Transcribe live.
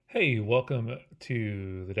Hey, welcome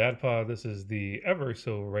to the Dad Pod. This is the ever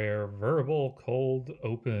so rare verbal cold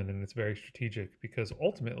open, and it's very strategic because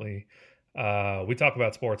ultimately, we talk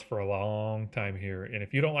about sports for a long time here. And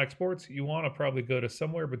if you don't like sports, you want to probably go to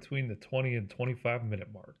somewhere between the 20 and 25-minute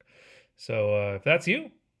mark. So if that's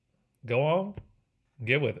you, go on,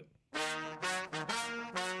 get with it.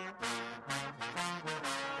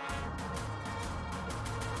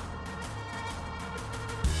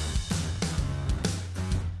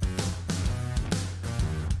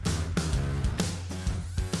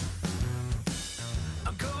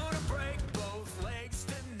 I'm gonna break both legs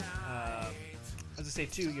tonight. I was gonna say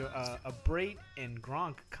too, a Brait and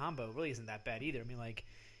Gronk combo really isn't that bad either. I mean, like,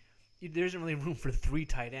 there isn't really room for three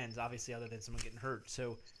tight ends, obviously, other than someone getting hurt.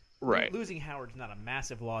 So, Right. losing Howard's not a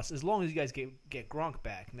massive loss as long as you guys get Gronk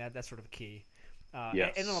back. And that's sort of key.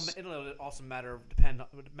 Yes. And it'll also matter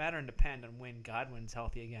and depend on when Godwin's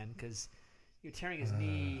healthy again, because you're tearing his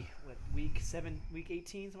knee week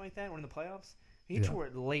 18, something like that. We're in the playoffs. He Yeah. tore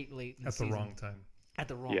it late in the At the season. wrong time. At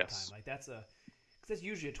the wrong Yes. time. Like because that's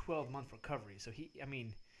usually a 12-month recovery. So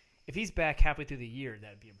if he's back halfway through the year,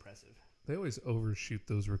 that'd be impressive. They always overshoot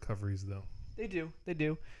those recoveries, though. They do.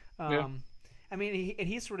 Yeah. I mean,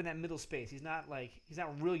 he's sort of in that middle space. He's not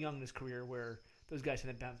real young in his career where those guys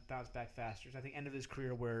tend to bounce back faster. So I think end of his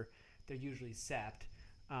career where they're usually sapped.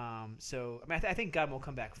 So I mean, I think Godwin will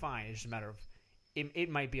come back fine. It's just a matter of it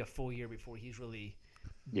might be a full year before he's really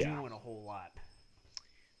doing a whole lot.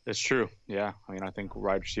 It's true. Yeah. I mean, I think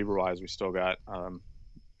wide receiver wise, we still got,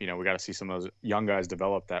 we got to see some of those young guys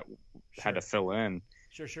develop that had to fill in.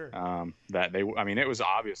 Sure. It was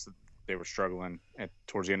obvious that they were struggling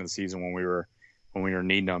towards the end of the season when we were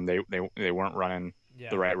needing them. They weren't running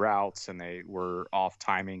the right routes, and they were off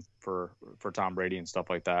timing for Tom Brady and stuff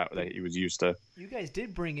like that he was used to. You guys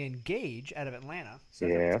did bring in Gage out of Atlanta, so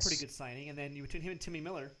that's a pretty good signing. And then you between him and Timmy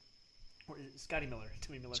Miller, or Scotty Miller,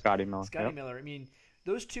 Scotty Miller. Scotty Miller. I mean,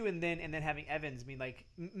 those two, and then having Evans. I mean, like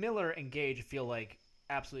Miller and Gage feel like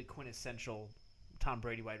absolutely quintessential Tom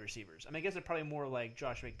Brady wide receivers. I mean, I guess they're probably more like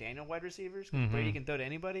Josh McDaniel wide receivers. 'Cause Brady can throw to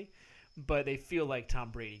anybody, but they feel like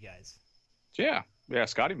Tom Brady guys. Yeah.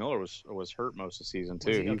 Scotty Miller was hurt most of the season too.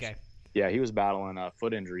 Was he? Okay. He was battling a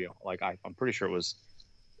foot injury. Like I'm pretty sure it was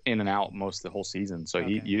in and out most of the whole season. So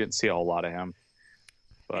you didn't see a whole lot of him.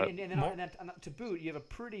 But and then to boot, you have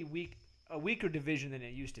a weaker division than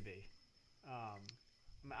it used to be.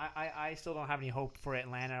 I still don't have any hope for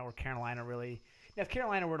Atlanta or Carolina really. Now, if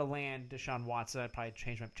Carolina were to land Deshaun Watson, I'd probably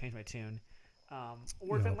change my tune.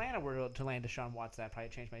 Or if Atlanta were to land Deshaun Watson, I'd probably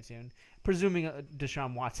change my tune. Presuming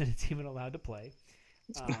Deshaun Watson is even allowed to play.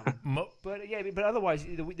 But otherwise,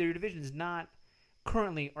 their division is not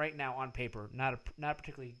currently right now on paper not a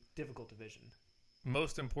particularly difficult division.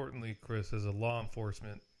 Most importantly, Chris, as a law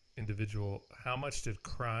enforcement individual, how much did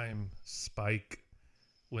crime spike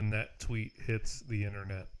when that tweet hits the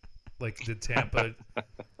internet? Like, did Tampa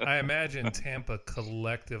I imagine Tampa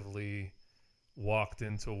collectively walked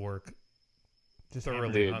into work just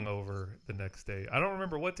thoroughly hungover the next day. I don't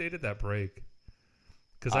remember what day did that break.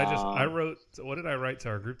 Because I wrote, what did I write to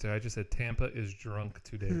our group today? I just said Tampa is drunk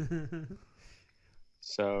today.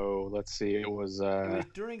 So let's see. It was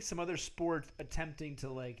during some other sport attempting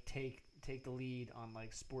to like take the lead on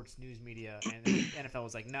like sports news media, and the NFL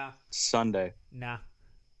was like, nah. Sunday. Nah.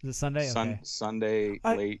 Is it Sunday? Okay. Sunday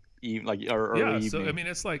late evening, like or early evening. So I mean,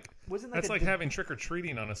 it's like Wasn't like having trick or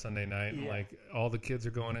treating on a Sunday night, and like all the kids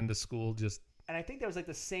are going into school just. And I think that was like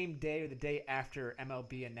the same day or the day after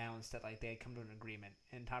MLB announced that like they had come to an agreement,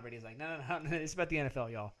 and Tom Brady's like, no, it's about the NFL,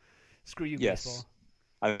 y'all. Screw you, baseball.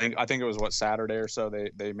 I think it was Saturday or so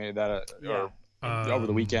they made that over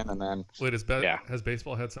the weekend, and then wait, has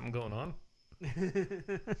baseball had something going on? Hey,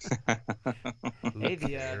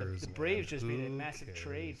 the Braves just made a massive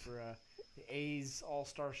trade for the A's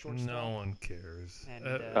All-Star shortstop. No one cares. And,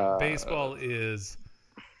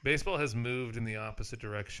 baseball has moved in the opposite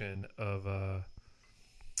direction of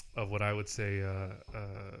what I would say.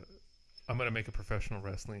 I'm going to make a professional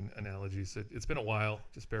wrestling analogy. So it's been a while.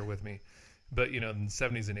 Just bear with me. But in the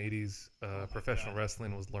 70s and 80s, professional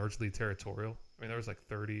wrestling was largely territorial. I mean, there was like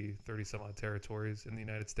 30 some odd territories in the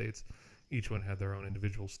United States. Each one had their own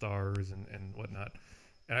individual stars and whatnot.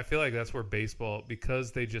 And I feel like that's where baseball,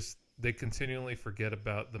 because they continually forget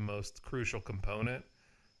about the most crucial component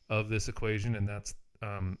of this equation, and that's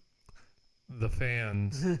the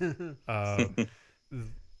fans.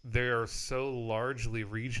 They are so largely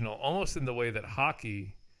regional, almost in the way that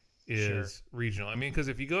hockey is regional. I mean, because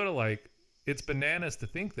if you go to it's bananas to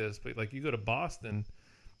think this, but like you go to Boston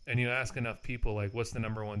and you ask enough people, like, what's the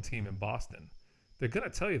number one team in Boston? They're going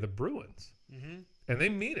to tell you the Bruins. Mm-hmm. and they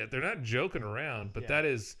mean it. They're not joking around. But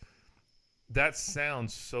that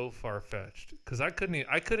sounds so far fetched because I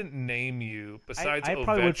couldn't name you besides I Ovechkin.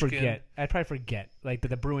 probably would forget. I'd probably forget like that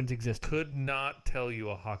the Bruins exist. Could not tell you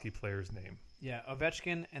a hockey player's name. Yeah,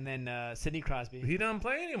 Ovechkin and then Sidney Crosby. He doesn't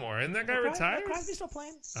play anymore. Isn't that guy retired? Crosby still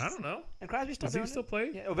playing? I don't know. And Crosby still Does doing he still it?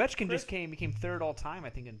 play? Yeah, Ovechkin just became third all time, I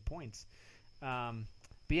think, in points.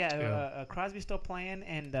 But yeah, Crosby's still playing,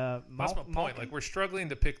 and That's my point. Malkin. Like we're struggling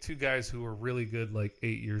to pick two guys who were really good like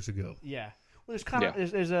 8 years ago. Yeah. Well,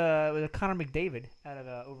 there's a Connor McDavid out of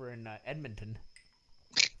over in Edmonton.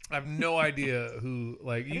 I have no idea who.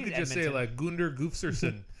 Like you could just say Edmonton. like Gunder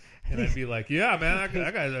Gufserson, and I'd be like, yeah, man,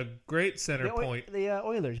 that guy's a great center point. The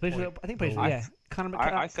Oilers. Plays for, I think plays for, Connor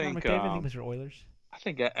I think, McDavid. I think plays for Oilers. I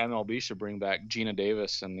think MLB should bring back Gina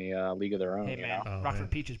Davis in the League of Their Own. Hey man, Rockford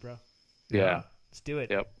Peaches, bro. Yeah. Let's do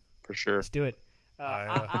it. Yep, for sure. Let's do it.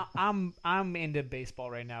 I'm into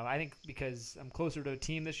baseball right now. I think because I'm closer to a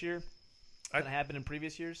team this year than I have been in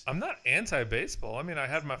previous years. I'm not anti-baseball. I mean, I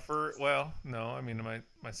had my first. Well, no, I mean my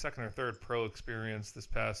second or third pro experience this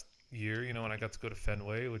past year. You know, when I got to go to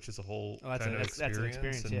Fenway, which is a whole kind of experience. That's an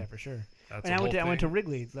experience, and yeah, for sure. And I went to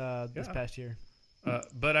Wrigley this past year.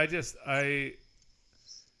 But I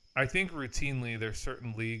think routinely there's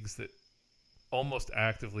certain leagues that almost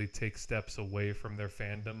actively take steps away from their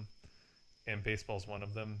fandom, and baseball's one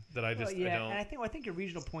of them. That I don't. And I think your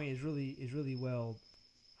regional point is really well.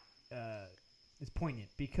 It's poignant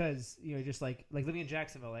because just like living in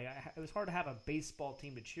Jacksonville, like it was hard to have a baseball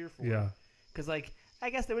team to cheer for. Yeah. Because I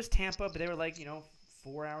guess there was Tampa, but they were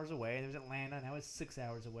 4 hours away, and there was Atlanta, and that was 6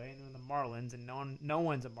 hours away, and then the Marlins, and no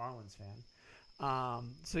one's a Marlins fan.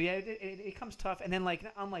 So yeah, it comes tough, and then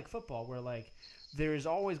unlike football, where there is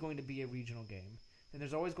always going to be a regional game, and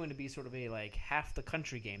there's always going to be sort of a half the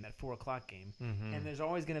country game, that 4 o'clock game, and there's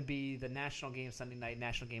always going to be the national game Sunday night,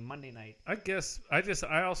 national game Monday night. I guess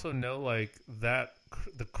I also know that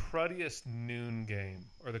the cruddiest noon game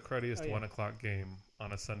or the cruddiest 1 o'clock game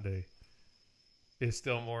on a Sunday is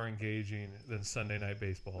still more engaging than Sunday night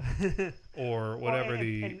baseball or whatever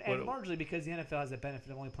and largely because the NFL has the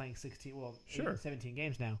benefit of only playing 17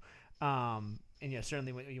 games now. And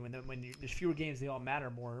certainly when there's fewer games, they all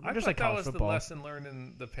matter more. I just thought college that was football. the lesson learned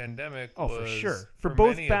in the pandemic. Oh, for sure. For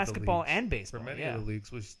both basketball and baseball. For many of the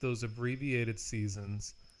leagues, was those abbreviated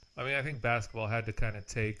seasons. I mean, I think basketball had to kind of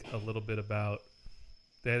take a little bit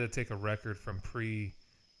they had to take a record from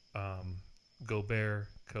Gobert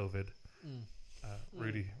COVID.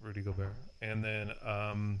 Rudy Gobert, and then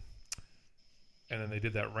they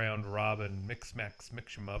did that round robin mix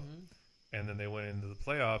them up, and then they went into the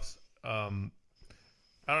playoffs. I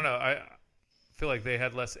don't know. I feel like they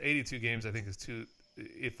had less. 82 games, I think, is too.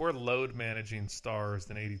 If we're load managing stars,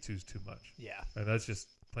 then 82 is too much. Yeah, and that's just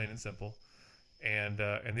plain and simple. And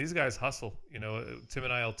these guys hustle. Tim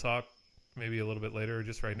and I will talk maybe a little bit later, or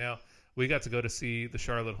just right now. We got to go to see the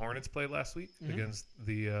Charlotte Hornets play last week against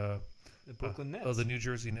the Brooklyn Nets. Oh, the New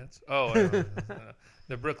Jersey Nets. Oh,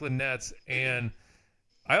 the Brooklyn Nets. And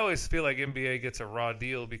I always feel like NBA gets a raw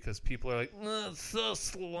deal because people are like, it's so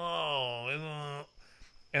slow.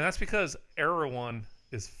 And that's because Era One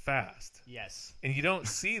is fast. Yes. And you don't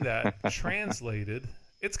see that translated.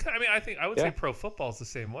 It's kind of, I would say pro football is the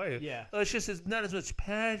same way. Yeah. Oh, it's just it's not as much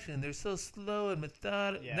passion. They're so slow and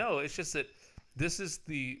methodical. Yeah. No, it's just that this is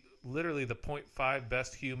literally the 0.5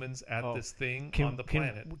 best humans at this thing on the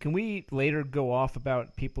planet. Can we later go off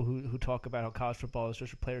about people who talk about how college football is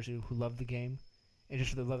just for players who love the game and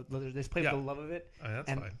just for they just play for the love of it? That's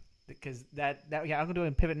fine. Because I'm gonna do it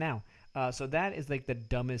and pivot now. So that is the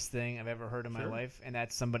dumbest thing I've ever heard in my life, and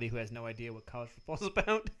that's somebody who has no idea what college football is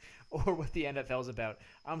about or what the NFL is about.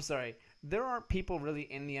 I'm sorry, there aren't people really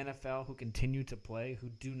in the NFL who continue to play who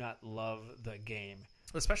do not love the game.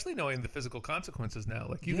 Especially knowing the physical consequences now.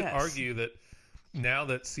 Like you could argue that now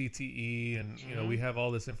that CTE and we have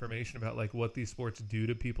all this information about what these sports do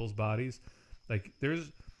to people's bodies,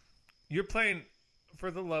 you're playing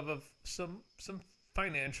for the love of some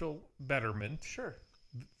financial betterment. Sure.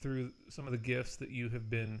 Through some of the gifts that you have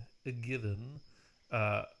been given.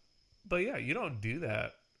 But yeah, you don't do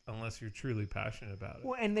that unless you're truly passionate about it.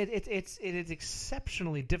 Well, and it is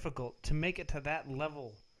exceptionally difficult to make it to that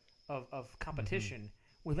level of competition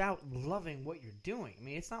without loving what you're doing. I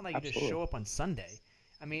mean, it's not like you just show up on Sunday.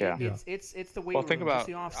 I mean, it's the weight room, think about, it's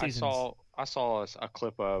the off seasons. I saw a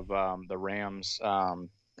clip of the Rams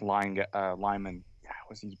lineman.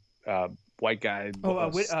 Was he white guy?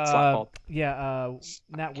 Not can't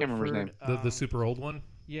remember his name. The super old one.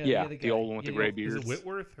 Yeah, the old one with the gray beard. Is it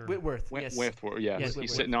Whitworth? Whitworth. Yes. Whitworth. Yes. Whitworth.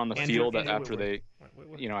 He's sitting on the field after they,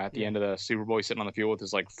 at the end of the Super Bowl, he's sitting on the field with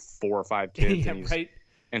his 4 or 5 kids. Yeah, right.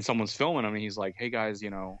 and someone's filming him, and he's like, "Hey guys,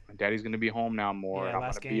 Daddy's gonna be home now more, and I'm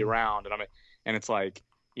gonna be around." And it's like,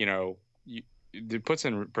 it puts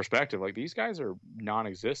in perspective. Like, these guys are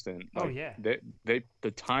non-existent. Like,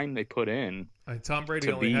 the time they put in. Tom Brady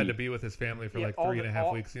only had to be with his family for like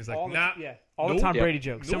 3.5 weeks. He's like, all the Tom Brady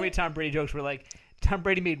jokes. So many Tom Brady jokes were like, Tom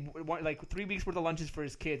Brady made like 3 weeks worth of lunches for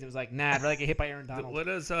his kids. It was like, nah, I'd rather get hit by Aaron Donald. What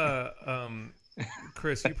does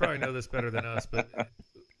Chris? You probably know this better than us, but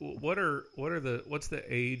what's the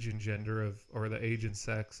age and gender or the age and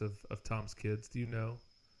sex of Tom's kids? Do you know?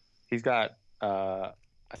 He's got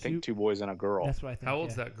I think 2 boys and a girl. That's what I think. How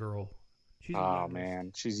old's that girl? She's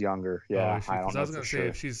man, she's younger. Yeah, I was gonna say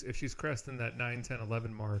if she's cresting that 9, 10,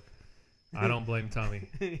 11 mark, I don't blame Tommy.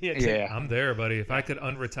 yeah, I'm there, buddy. If I could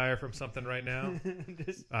unretire from something right now,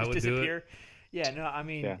 I would disappear. Do it. Yeah, no, I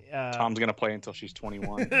mean, Tom's gonna play until she's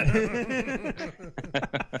 21.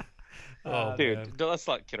 Dude, let's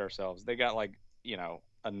not kid ourselves. They got like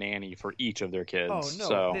a nanny for each of their kids. Oh no,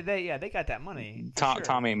 so they got that money.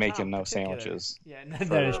 Tom ain't making no sandwiches. Yeah,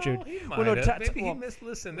 that is true.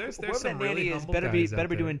 Listen, there's some really humble guys better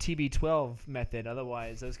be doing TB12 method.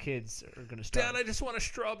 Otherwise, those kids are gonna starve. Dad, I just want a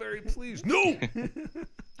strawberry, please. No.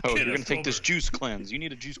 Oh, you're gonna take this juice cleanse. You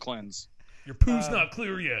need a juice cleanse. Your poo's not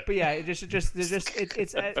clear yet. But yeah,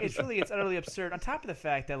 it's utterly absurd. On top of the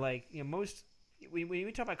fact that when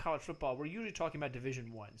we talk about college football, we're usually talking about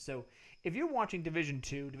Division I. So if you're watching Division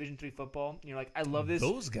II, Division III football, you're like, I love this.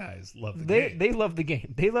 Those guys love the game. They love the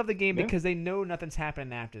game. They love the game because they know nothing's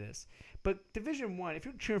happening after this. But Division I, if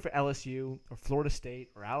you're cheering for LSU or Florida State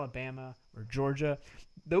or Alabama or Georgia,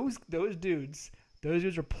 those dudes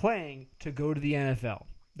are playing to go to the NFL.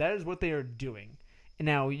 That is what they are doing. And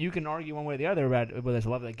now you can argue one way or the other about whether it's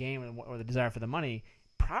love of the game or the desire for the money.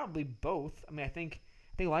 Probably both. I mean, I think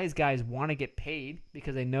a lot of these guys want to get paid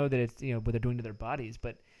because they know that it's what they're doing to their bodies.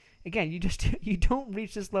 But again, you don't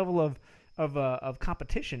reach this level of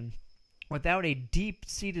competition without a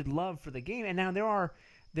deep-seated love for the game. And now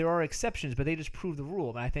there are exceptions, but they just prove the rule.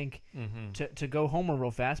 And I think to go homer real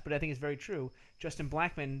fast, but I think it's very true. Justin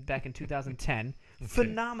Blackman back in 2010,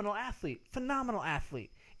 phenomenal athlete.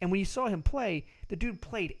 And when you saw him play, the dude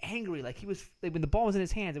played angry, like when the ball was in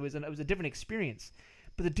his hands. It was a different experience.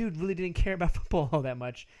 But the dude really didn't care about football all that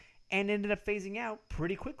much, and ended up phasing out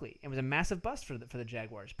pretty quickly. It was a massive bust for the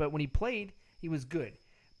Jaguars. But when he played, he was good.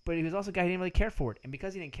 But he was also a guy who didn't really care for it. And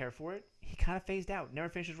because he didn't care for it, he kind of phased out. Never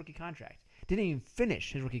finished his rookie contract. Didn't even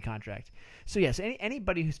finish his rookie contract. So yes,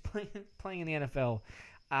 anybody who's playing in the NFL,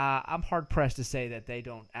 I'm hard pressed to say that they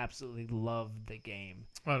don't absolutely love the game.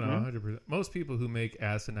 Oh no, 100%. Most people who make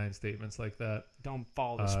asinine statements like that don't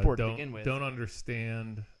follow the sport to begin with. Don't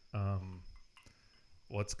understand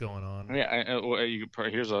what's going on. Yeah,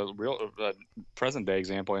 here's a real present day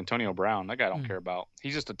example. Antonio Brown. That guy don't care about.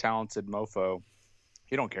 He's just a talented mofo.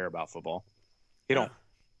 He don't care about football. He don't.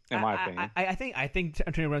 In my opinion, I think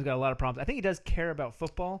Antonio Brown's got a lot of problems. I think he does care about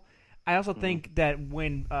football. I also think that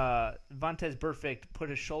when Vontaze Burfict put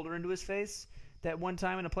his shoulder into his face that one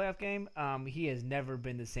time in a playoff game, he has never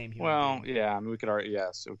been the same human being. Yeah, I mean, we could argue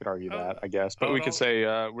that, I guess. But we could say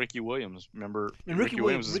Ricky Williams. Remember, Ricky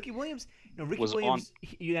Williams was on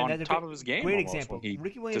top of his game. Great example. When he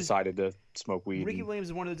Ricky Williams decided to smoke weed. Ricky Williams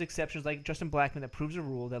is one of those exceptions, like Justin Blackman, that proves a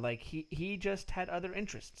rule that like he just had other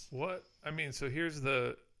interests. What I mean, so here's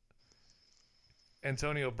the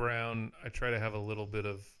Antonio Brown. I try to have a little bit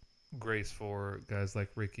of grace for guys like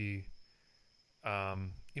Ricky,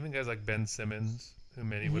 even guys like Ben Simmons, who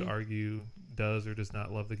many would argue does or does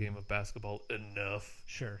not love the game of basketball enough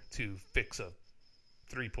to fix a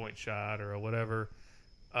 3-point shot or whatever.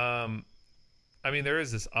 I mean, there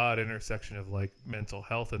is this odd intersection of like mental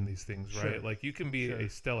health in these things, right? Sure. Like you can be a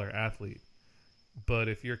stellar athlete, but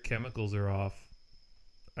if your chemicals are off,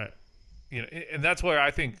 and that's where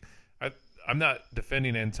I think I'm not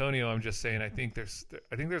defending Antonio. I'm just saying I think there's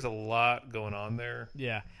a lot going on there.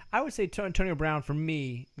 Yeah, I would say Antonio Brown, for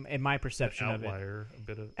me, in my perception of it, a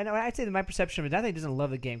bit of. And I'd say that my perception of it, I think he doesn't love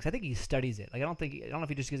the game because I think he studies it. Like I don't know if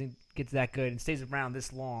he just gets that good and stays around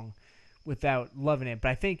this long without loving it. But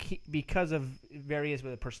I think because of various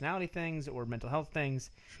whether personality things or mental health things,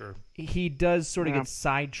 he does sort of get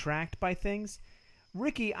sidetracked by things.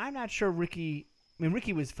 Ricky, I'm not sure Ricky. I mean,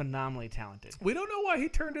 Ricky was phenomenally talented. We don't know why he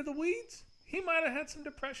turned to the weeds. He might have had some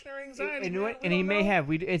depression or anxiety. And he may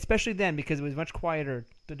have. Especially then because it was much quieter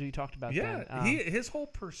than we talked about then. His whole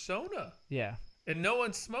persona. Yeah. And no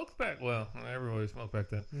one smoked back. Well, everybody smoked back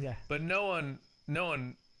then. Yeah. But no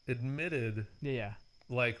one admitted. Yeah.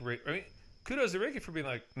 Like, I mean, kudos to Ricky for being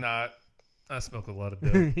like, nah, I smoke a lot of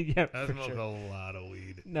dope. Yeah, I smoke a lot of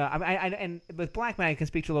weed. No, and with Blackman, I can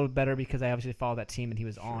speak to a little bit better because I obviously followed that team that he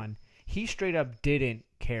was on. he straight up didn't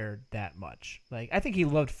care that much. Like, I think he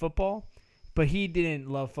loved football, but he didn't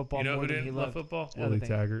love football You know more who than didn't he love loved football? other Willie things.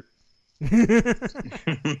 Taggart.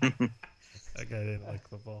 That guy didn't like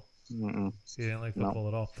football. Mm-mm. He didn't like No. football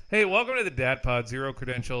at all. Hey, welcome to the Dad Pod. Zero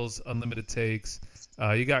credentials, unlimited takes.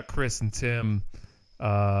 You got Chris and Tim.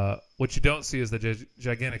 What you don't see is the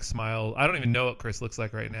gigantic smile. I don't even know what Chris looks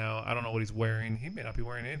like right now. I don't know what he's wearing. He may not be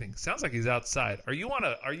wearing anything. Sounds like he's outside. Are you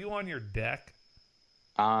on your deck?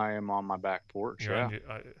 I am on my back porch. You're Yeah, on your,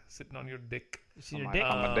 sitting on your dick. You see on your my, dick?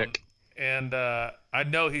 on my dick. And I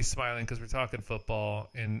know he's smiling because we're talking football,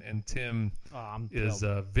 and Tim Oh, I'm is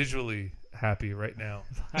thrilled. visually happy right now.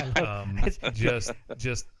 I love-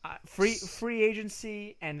 Just free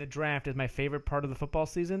agency and the draft is my favorite part of the football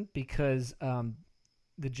season because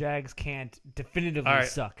the Jags can't definitively All right.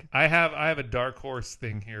 suck. I have a dark horse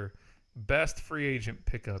thing here. Best free agent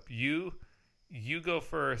pickup. You go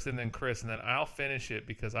first, and then Chris, and then I'll finish it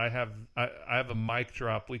because I have a mic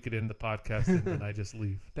drop. We could end the podcast, and then I just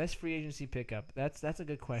leave. Best free agency pickup. That's a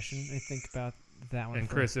good question. Let me think about that one. And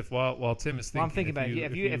first. Chris, if while Tim is thinking, Well, I'm thinking about it.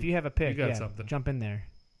 If you have a pick, got yeah, something. jump in there.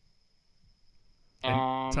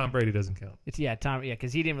 and Tom Brady doesn't count. It's Tom. Yeah,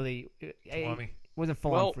 because he didn't really. Swami. Wasn't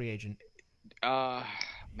full Well, on free agent.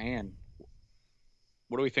 Man,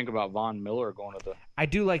 what do we think about Von Miller going to the? I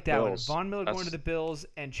do like that Bills. one. Von Miller going That's- to the Bills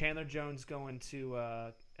and Chandler Jones going to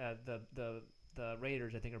the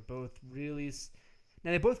Raiders. I think are both really. Now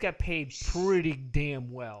they both got paid pretty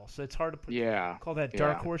damn well, so it's hard to call that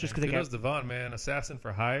dark Yeah. horse just because they Kudos got to Vaughn, man, assassin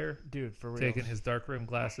for hire, dude for real. taking his dark rim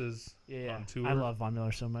glasses Yeah, on tour. I love Von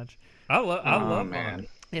Miller so much. I love man. Vaughn.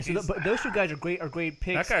 Yeah, so He's- but those two guys are great. Are great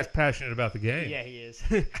picks. That guy's passionate about the game. Yeah, he is.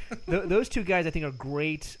 Those two guys, I think, are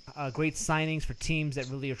great signings for teams that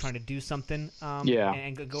really are trying to do something. Yeah.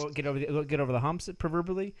 and get over the humps,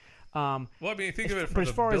 proverbially. Well, I mean, think of it but from as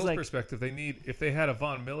the far as, Bills' like- perspective. If they had a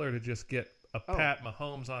Von Miller to just get a Oh. Pat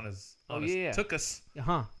Mahomes on his yeah. took us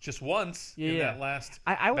Huh. just once Yeah, in yeah. that last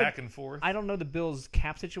I would. back and forth. I don't know the Bills'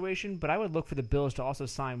 cap situation, but I would look for the Bills to also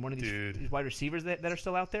sign one of Dude. these wide receivers that are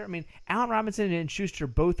still out there. I mean, Allen Robinson and Schuster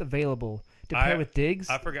both available to pair with Diggs.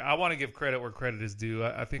 I forget. I want to give credit where credit is due.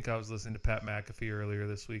 I think I was listening to Pat McAfee earlier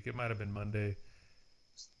this week. It might have been Monday.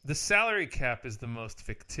 The salary cap is the most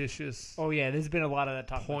fictitious, oh yeah, there's been a lot of that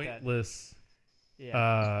talk about that. pointless.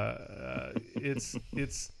 Yeah,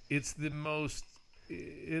 It's the most.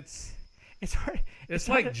 it's hard. It's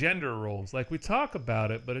hard like to- gender roles. Like we talk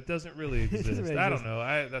about it, but it doesn't really exist. really I exist. don't know.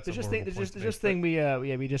 That's There's a just horrible thing. point to There's make, just thing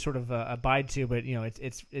we just sort of abide to, but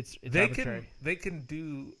it's They arbitrary. can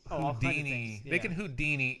do all kinds of Houdini. things, They yeah. can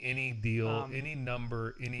Houdini any deal, any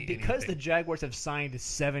number, Because the anything. Jaguars have signed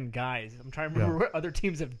 7 guys. I'm trying to remember what other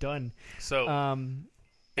teams have done. So And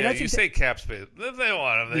yeah, that's you just- say cap space. If they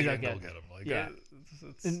want them, they These are can go good. get them. Like, Yeah. it's-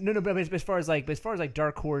 No, but I mean, as far as like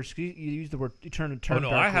dark horse, you use the word term. Oh no,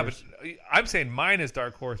 dark I horse. haven't. I'm saying mine is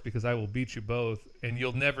dark horse because I will beat you both, and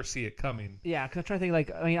you'll never see it coming. Yeah, because I'm trying to think. Like,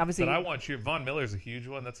 I mean, obviously, But I want you. Von Miller's a huge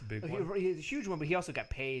one. That's a big one. he's a huge one, but he also got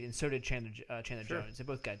paid, and so did Chandler Sure. Jones. They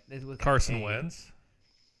both got Carson paid. Wentz.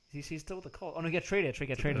 He's still with the Colts. Oh no, he got traded. He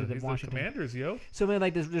got traded to He's the Washington. Commanders, yo. So I mean,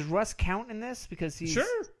 like, does Russ count in this because he's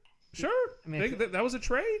Sure. I mean, that was a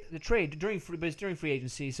trade. the trade but it's during free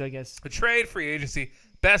agency, so I guess A trade, free agency,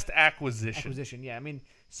 best acquisition. Yeah, I mean,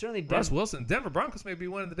 certainly Russ Wilson, Denver Broncos may be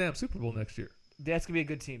winning the damn Super Bowl next year. that's gonna be a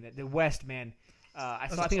good team. The West, man. I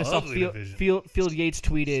That's saw. I an think I saw ugly division. Field Yates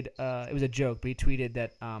tweeted. It was a joke, but he tweeted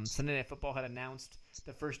that Sunday Night Football had announced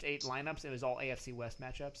the first 8 lineups. It was all AFC West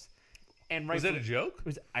matchups. And Was that a rightfully- joke? it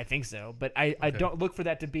was, I think so, but I Okay. don't look for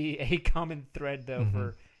that to be a common thread though.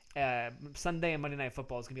 For Sunday and Monday Night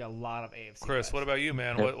Football is gonna be a lot of AFC. Chris, West. what about you,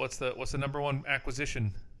 man? What's the number one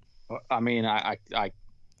acquisition? I mean, I I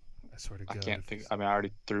swear to God. can't think. I mean, I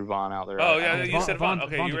already threw Von out there. Oh I yeah, don't you know. said Von.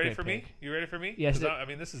 Okay, Von's you a ready great for me? pick. You ready for me? Yes, 'Cause I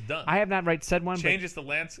mean, this is done. I have not said one, Changes the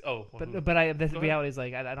lands. Oh, but the Go ahead. reality is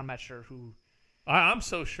like I'm not sure who. I'm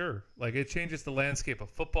so sure. Like it changes the landscape of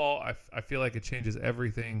football. I feel like it changes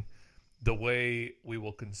everything, the way we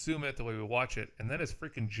will consume it, the way we watch it, and that is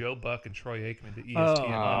freaking Joe Buck and Troy Aikman to ESPN Monday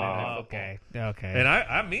Night Football. okay. And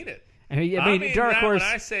I mean it. I mean, dark that horse.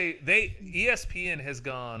 when I say ESPN has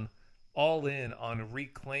gone all in on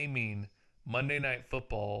reclaiming Monday Night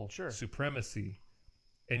Football supremacy,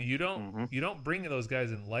 and you don't bring those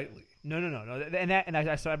guys in lightly. No. And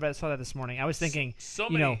I saw that this morning. I was thinking, So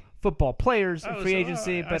you many know, football players, I was- free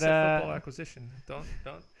agency, I but said football acquisition. Don't.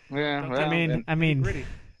 Yeah, Don't- well, I mean, Gritty.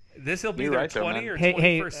 This will be You're their right, though, 20 man. or hey,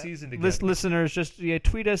 21st season together. listeners, just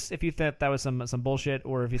tweet us if you thought that was some bullshit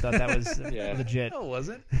or if you thought that was Yeah. legit. No, it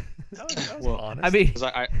wasn't. That was Well, honest. I mean, because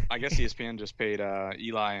I guess ESPN just paid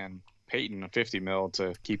Eli and Peyton $50 million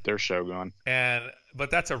to keep their show going. But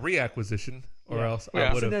that's a reacquisition, or else Yeah.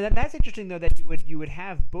 I would So have. that's interesting though that you would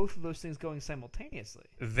have both of those things going simultaneously.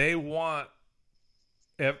 They want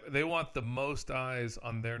the most eyes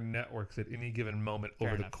on their networks at any given moment Fair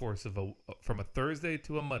over enough. the course of from a Thursday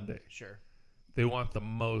to a Monday. Sure. They want the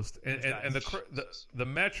most, and Most the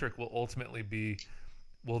metric will ultimately be: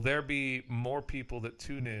 will there be more people that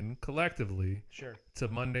tune in collectively Sure. to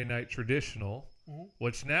Monday Night Traditional? Mm-hmm.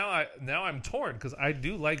 Which now I'm torn because I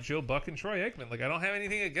do like Joe Buck and Troy Aikman. Like I don't have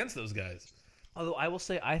anything against those guys. Although I will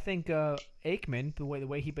say, I think Aikman, the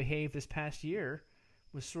way he behaved this past year,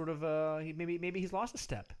 was sort of maybe he's lost a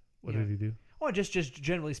step. What You know? did he do? Well, just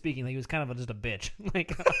generally speaking, he was kind of just a bitch.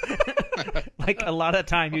 like a lot of the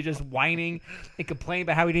time, you're just whining and complaining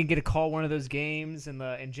about how he didn't get a call one of those games, and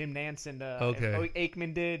Jim Nance and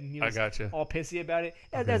Aikman did, and he was gotcha. all pissy about it.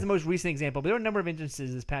 Okay. That's the most recent example. But there were a number of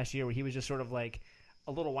instances this past year where he was just sort of like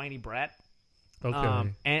a little whiny brat.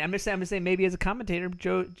 Okay. And I'm just saying maybe as a commentator,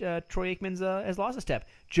 Troy Aikman's has lost a step.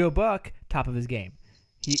 Joe Buck, top of his game.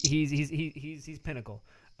 He's pinnacle.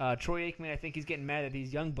 Troy Aikman, I think he's getting mad at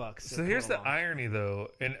these young bucks. So here's the irony, though,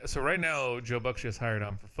 and so right now Joe Buck's just hired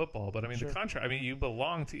on for football, but I mean Sure. the contract. I mean you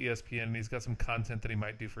belong to ESPN, and he's got some content that he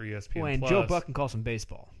might do for ESPN. Well, and Plus. Joe Buck can call some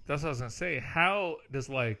baseball. That's what I was gonna say. How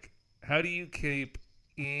do you keep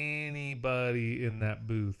anybody in that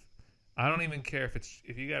booth? I don't even care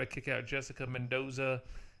if you got to kick out Jessica Mendoza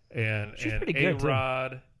and She's pretty good, too.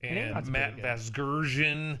 A-Rod And A-Rod's and Matt pretty good.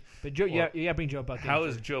 Vasgersian. But Joe, Well, yeah, bring Joe Buck. How in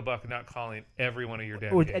is Joe Buck not calling every one of your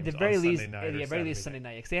damn or games at the very on least, Sunday night or very least Saturday Sunday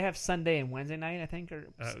night? Because they have Sunday and Wednesday night, I think. Or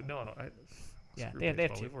No. Yeah, Screw they have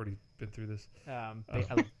baseball. two. We've already been through this.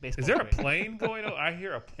 baseball. Is there a plane going? I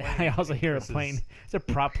hear a plane. I also hear a This is- plane. It's a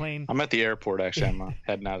prop plane. I'm at the airport actually. I'm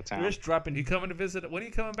heading out of They're town. just dropping. You coming to visit? When are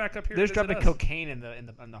you coming back up here? They're to just visit dropping us? cocaine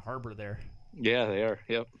in the harbor there. Yeah, they are.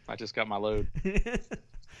 Yep, I just got my load.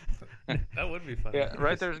 That would be fun. Yeah,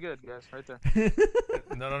 right there's good, guys. Right there.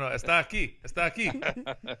 No. Está aquí.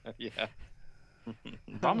 Yeah.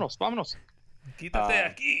 Vámonos.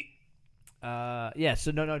 Quítate aquí. Yeah.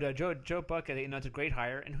 So no. Joe Buck. It's a great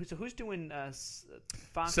hire. And who's doing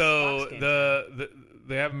Fox? So Fox games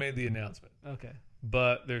they haven't made the announcement, now? Okay.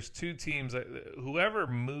 but there's two teams. Whoever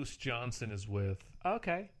Moose Johnson is with,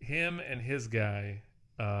 Okay. him and his guy,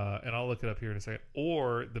 and I'll look it up here in a second.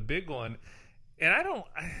 Or the big one, and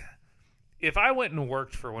if I went and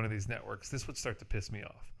worked for one of these networks, this would start to piss me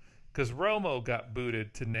off. Because Romo got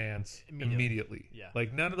booted to Nance immediately. Yeah.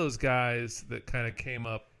 Like none of those guys that kind of came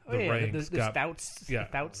up the ranks the got Stouts. Yeah,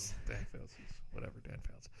 Stouts. Dan Fouts, whatever Dan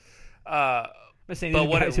Fouts. I'm saying But these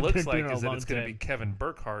what guys it have looks been doing like it a is that long it's going to be time. Kevin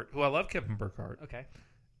Burkhardt, who I love Kevin Burkhardt, Okay.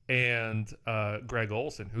 and Greg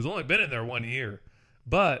Olson, who's only been in there 1 year.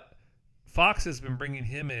 But Fox has been bringing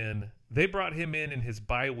him in. They brought him in his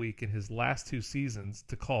bye week in his last two seasons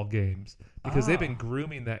to call games because they've been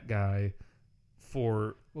grooming that guy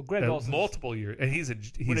for Greg Olson's multiple years. And he's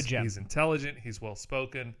gem. he's intelligent. He's well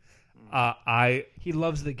spoken. He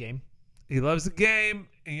loves the game. He loves the game,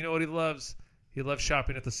 and you know what he loves? He loves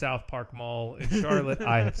shopping at the South Park Mall in Charlotte.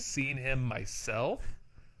 I have seen him myself.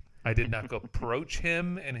 I did not go approach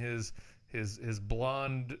him and his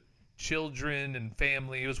blonde children and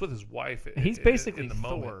family. He was with his wife. He's basically in the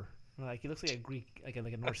Thor. moment. Like he looks like a Greek, like a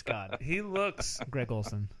Norse god. He looks. Greg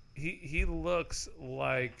Olson. He looks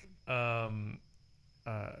like.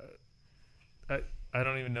 I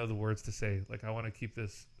don't even know the words to say. Like I want to keep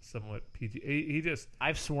this somewhat PG. He just.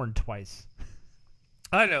 I've sworn twice.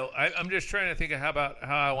 I know. I'm just trying to think of how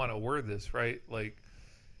I want to word this, right? Like,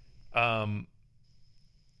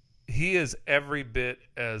 he is every bit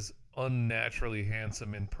as unnaturally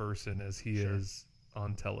handsome in person as he is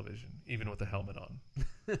on television, even with the helmet on.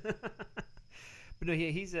 But no,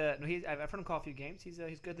 I've heard him call a few games. He's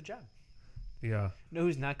good at the job. Yeah. Know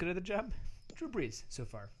who's not good at the job? Drew Brees so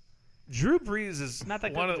far. Drew Brees is Not that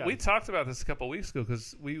good one of of. a We job. talked about this a couple weeks ago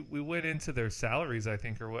because we went into their salaries, I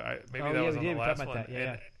think, or maybe Oh, that yeah, was we on did. the We talked last about one. that. Yeah,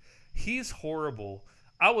 And yeah. he's horrible.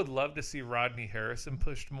 I would love to see Rodney Harrison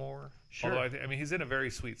pushed more. Sure. Although I mean, he's in a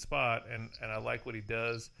very sweet spot, and I like what he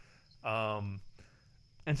does. And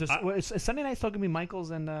so is Sunday night still gonna be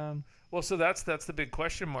Michaels and Well, so that's the big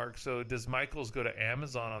question mark. So does Michaels go to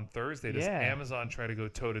Amazon on Thursday? Does Yeah. Amazon try to go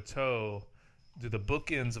toe to toe? Do the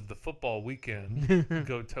bookends of the football weekend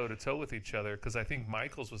go toe to toe with each other? Because I think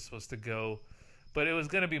Michaels was supposed to go, but it was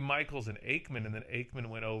going to be Michaels and Aikman, and then Aikman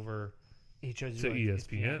went over he chose to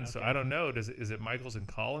ESPN. So okay. I don't know. Is it Michaels and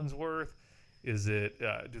Collinsworth? Is it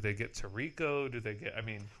do they get Tirico? Do they get? I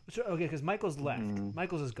mean, So, okay, because Michaels left.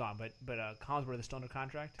 Michaels is gone, but Collinsworth is still under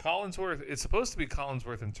contract. Collinsworth. It's supposed to be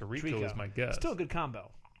Collinsworth and Tirico is my guess. Still a good combo.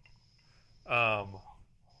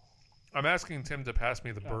 I'm asking Tim to pass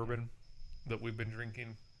me the bourbon that we've been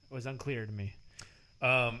drinking. It was unclear to me.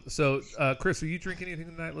 So, Chris, are you drinking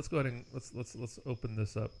anything tonight? Let's go ahead and let's open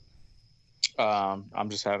this up. I'm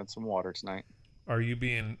just having some water tonight. Are you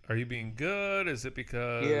being good? Is it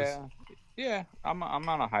because? Yeah. I'm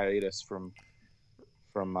on a hiatus from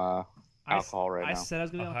alcohol right I now. said I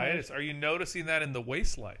was going to A be on hiatus. hiatus. Are you noticing that in the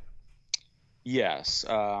waistline? Yes. Good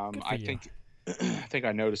for I you. think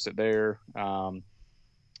I noticed it there, and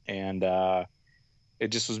it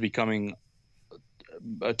just was becoming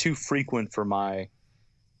too frequent for my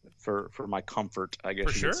comfort, I guess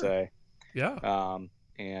For you sure. could say.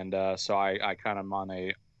 Yeah. So I kind of am on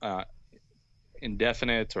a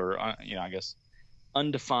indefinite or I guess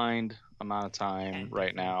undefined amount of time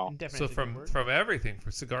right now. Indefinite So is a good from word. everything,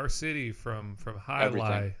 from Cigar City, from High Everything.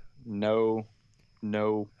 Lie. No.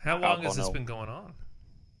 How long alcohol, has this no. been going on?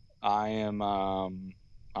 I am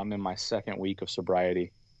I'm in my second week of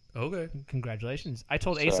sobriety. Okay. Congratulations. I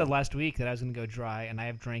told So- Asa last week that I was going to go dry, and I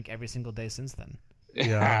have drank every single day since then.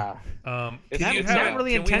 Yeah. It's Can you not- have not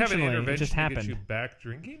really can we have an intentionally, it intervention just to happened. get you back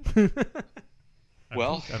drinking?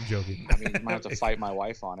 Well, I'm joking. I mean, you might have to fight my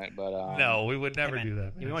wife on it, but No, we would never Hey, do man,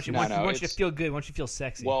 that. We man. want you, No, want you to it's- feel good. We want you to feel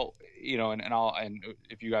sexy. well, and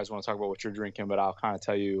if you guys want to talk about what you're drinking, but I'll kind of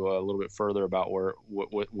tell you a little bit further about where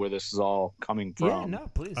this is all coming from. yeah, no,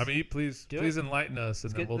 please. I mean, please Do enlighten us,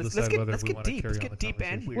 and then we'll let's decide get, whether let's we get want to deep. carry Let's on get the deep and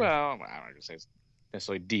conversation. weird. Well, I'm not going to say it's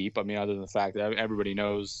necessarily deep. I mean, other than the fact that everybody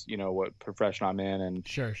knows, what profession I'm in, and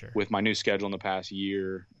Sure. with my new schedule in the past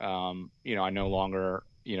year, I no longer,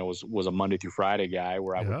 was a Monday through Friday guy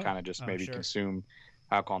where I Yeah. would kind of just Oh, maybe sure. consume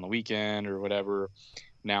alcohol on the weekend or whatever.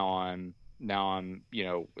 Now on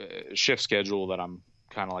shift schedule that I'm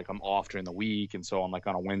kind of like I'm off during the week, and so on, like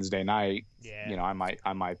on a Wednesday night, Yeah.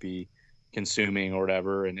 I might be consuming or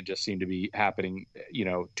whatever, and it just seemed to be happening,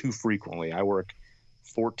 too frequently. I work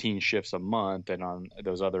 14 shifts a month, and on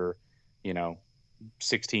those other,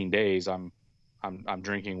 16 days, I'm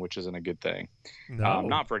drinking, which isn't a good thing. No,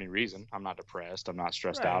 Not for any reason. I'm not depressed. I'm not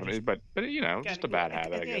stressed Right, out. just- but just a bad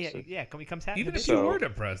habit, I guess. Yeah, becomes habit. even if So- you were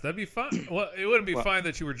depressed, that'd be fine. Well, it wouldn't be Well- fine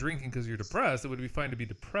that you were drinking because you're depressed. It would be fine to be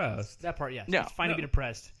depressed. That part, yes. No, It's fine to be no.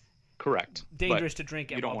 depressed. Correct. Dangerous to drink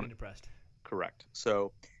you and don't while want- being depressed. Correct.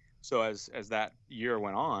 So as that year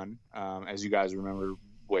went on, as you guys remember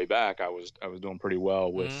way back, I was doing pretty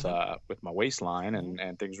well with my waistline,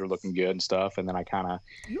 and things were looking good and stuff. And then I kind of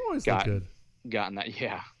You always Got- look good.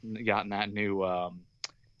 gotten that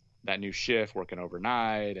new shift, working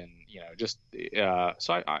overnight, and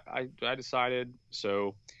so I decided.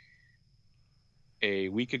 So a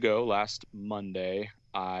week ago, last Monday,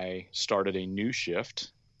 I started a new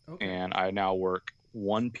shift, and I now work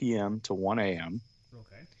 1 p.m. to 1 a.m.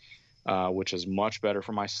 Okay. Which is much better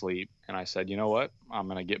for my sleep. And I said, you know what? I'm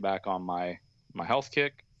gonna get back on my health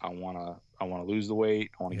kick. I wanna lose the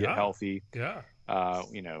weight. I want to Yeah. get healthy. Yeah.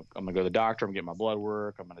 I'm gonna go to the doctor. I'm gonna get my blood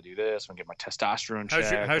work. I'm gonna do this. I'm gonna get my testosterone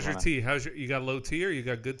checked. How's your tea? You got low tea or you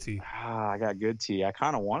got good tea? I got good tea. I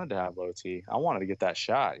kind of wanted to have low tea. I wanted to get that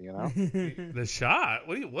shot. The shot?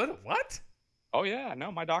 What? Oh yeah,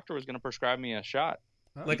 no. My doctor was gonna prescribe me a shot.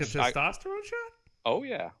 Like a testosterone shot? Oh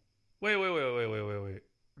yeah. Wait.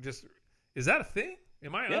 Just is that a thing?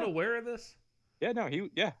 Am I Yeah. unaware of this? Yeah. No.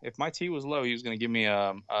 If my tea was low, he was gonna give me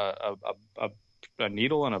a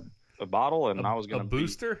needle and a bottle, and I was gonna a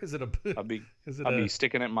booster? Is it a I'd be I'd be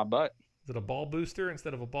sticking it in my butt. is it a ball booster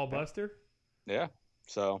instead of a ball buster? Yeah.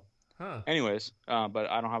 So, Huh. anyways, but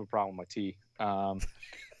I don't have a problem with tea.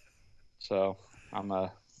 So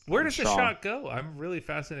Where I'm does the strong. shot go? I'm really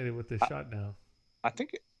fascinated with this shot now. I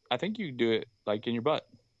think you do it like in your butt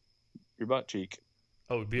cheek.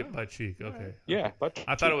 Oh, it'd be a butt cheek. Okay. Yeah, butt.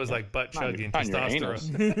 I thought cheek, it was yeah. like butt Not in chugging your- not in your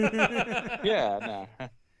testosterone. Yeah,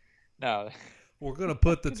 no. We're gonna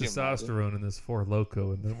put the Could you imagine? testosterone in this Four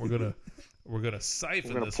Loco, and then we're gonna siphon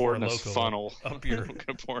We're gonna this pour Four it in this Loko funnel up your We're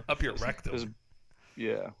gonna pour up your rectum. this-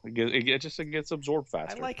 Yeah, it gets absorbed I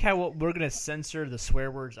faster. like how we're gonna censor the swear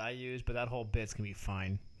words I use, but that whole bit's gonna be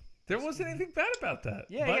fine. There wasn't anything bad about that.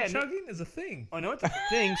 Yeah, butt yeah, no- chugging is a thing. Oh no, it's a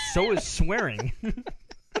thing. So is swearing.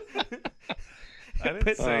 I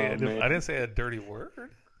didn't say Oh, man. I didn't say a dirty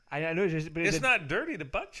word. I know, but It's not dirty to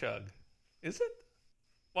butt chug, is it?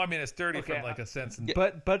 Well, I mean, it's dirty Okay, from like a sense. And,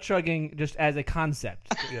 But butt chugging, just as a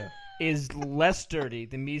concept, yeah. is less dirty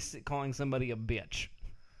than me calling somebody a bitch.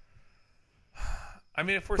 I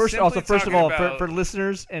mean, if we're First simply of talking all, about, for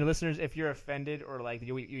listeners, if you're offended or like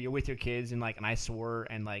you're with your kids and I swore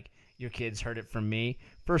and like your kids heard it from me.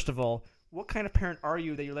 First of all, what kind of parent are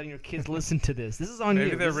you that you're letting your kids listen to this? This is on you.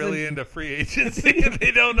 Maybe they're This is really into free agency and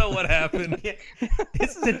they don't know what happened. Yeah.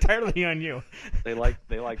 This is entirely on you. They like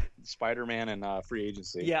Spider-Man and free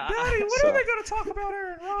agency. Yeah, Daddy, when are they going to talk about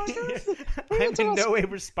Aaron Rodgers? I'm in no way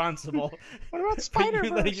responsible. What about for you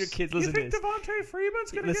Spider-Verse? letting your kids You listen to think this. Devontae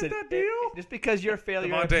Freeman's going to Listen, get that deal? just because you're a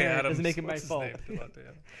failure as a Devontae parent Adams. doesn't make it my What's his fault. name? Devontae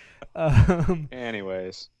Adams.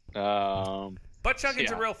 Anyways, Butt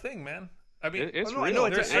chugging's Yeah. a real thing, man. I mean, it's I know real.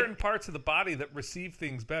 it's there's a- certain parts of the body that receive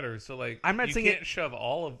things better. So, like, I'm not you saying can't shove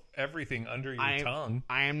all of everything under your tongue.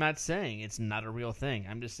 I am not saying it's not a real thing.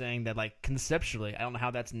 I'm just saying that, like, conceptually, I don't know how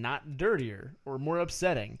that's not dirtier or more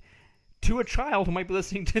upsetting to a child who might be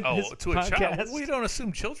listening to Oh, this to a podcast. child. We don't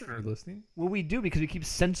assume children are listening. Well, we do because we keep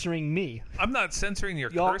censoring me. I'm not censoring your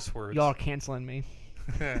Y'all, curse words. y'all are canceling me.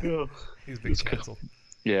 He's been canceled.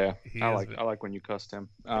 Yeah, He I has like been. I like when you cussed him.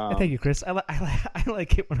 Thank you, Chris. I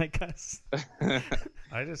like it when I cuss.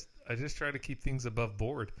 I just try to keep things above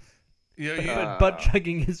board. You, know, But butt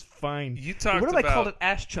chugging is fine. you talked What if I about. called it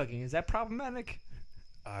ass chugging? Is that problematic?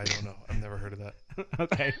 I don't know. I've never heard of that.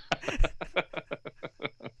 Okay.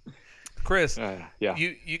 Chris, Yeah.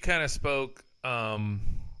 you kind of spoke a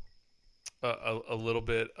little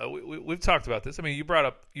bit. We've talked about this. I mean, you brought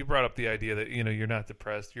up the idea that you're not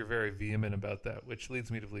depressed. You're very vehement about that, which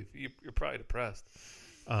leads me to believe you're probably depressed.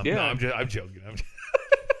 Yeah. No, I'm joking.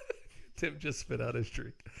 Tim just spit out his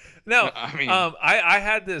drink. No, I mean- I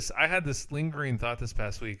had this lingering thought this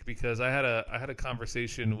past week because I had a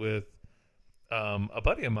conversation with a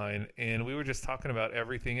buddy of mine, and we were just talking about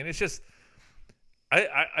everything, and it's just.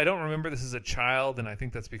 I don't remember this as a child, and I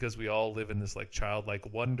think that's because we all live in this like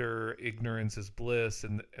childlike wonder, ignorance is bliss,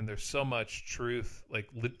 and there's so much truth, like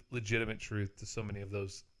legitimate truth to so many of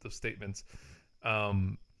those statements. But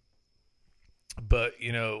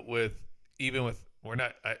we're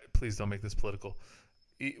not. Please don't make this political.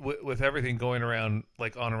 With everything going around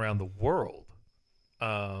around the world,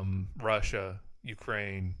 Russia,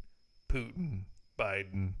 Ukraine, Putin,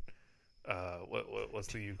 Biden. What's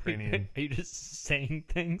the Ukrainian? Are you just saying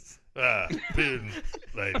things? Putin,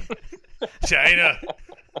 China,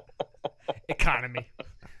 Economy.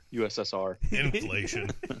 USSR. inflation.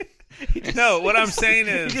 No, what I'm saying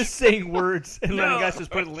is, You're just saying words and letting No. guys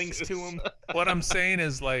just put links to them. what I'm saying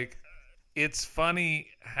is it's funny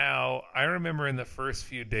how I remember in the first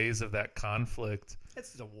few days of that conflict.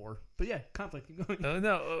 It's a war, but yeah, conflict. Keep going.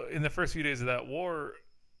 In the first few days of that war,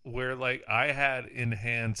 where I had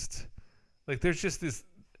enhanced. There's just this.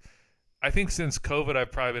 I think since COVID,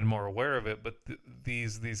 I've probably been more aware of it. But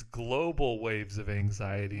these global waves of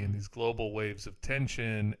anxiety and these global waves of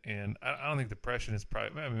tension, and I don't think depression is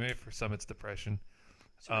probably. I mean, maybe for some it's depression,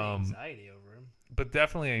 Anxiety over him. but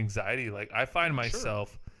definitely anxiety. I find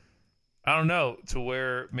myself. I don't know, to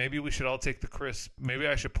where maybe we should all take the Chris. Maybe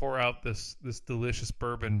I should pour out this delicious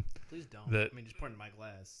bourbon Please don't. That- just pour it in my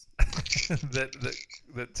glass.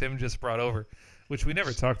 that Tim just brought over, which we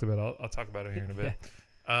never talked about. I'll talk about it here in a bit.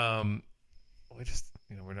 We just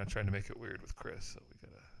we're not trying to make it weird with Chris, so we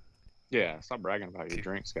gotta. Yeah, stop bragging about your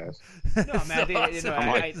drinks, guys. No, man.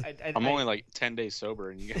 I think, I'm only like 10 days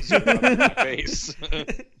sober, and you guys are rubbing it in my face.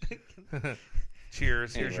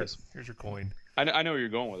 Cheers. Anyways. Here's your coin. I know where you're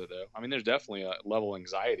going with it, though. I mean, there's definitely a level of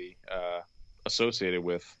anxiety associated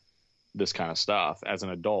with this kind of stuff as an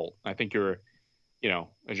adult. I think as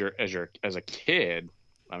a kid,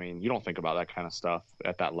 I mean, you don't think about that kind of stuff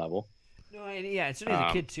at that level. No, and yeah, and certainly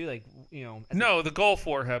as a kid too. No, the Gulf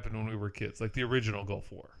War happened when we were kids, like the original Gulf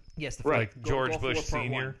War. Yes, the Like first- George Gulf War Bush Part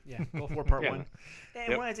Senior. One. Yeah, Gulf War Part Yeah. 1. And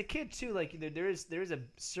Yep. when as a kid too, there is a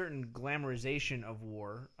certain glamorization of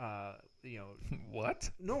war. What?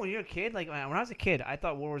 No, when you're a kid, when I was a kid, I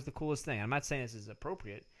thought war was the coolest thing. I'm not saying this is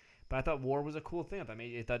appropriate, but I thought war was a cool thing.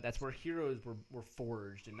 I thought that's where heroes were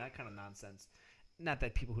forged and that kind of nonsense. Not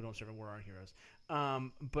that people who don't serve in war aren't heroes.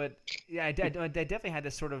 But yeah, I definitely had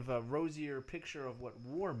this sort of rosier picture of what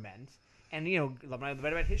war meant. And when I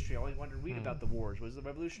read about history, I always wanted to read about the wars. Was the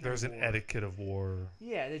Revolutionary There's an War? etiquette of war.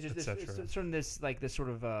 Yeah, there's just et cetera. it's sort of this sort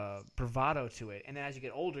of bravado to it, and then as you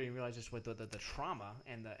get older, you realize just what the trauma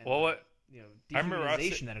and the I remember I was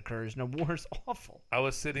dehumanization that occurs. No, war is awful. I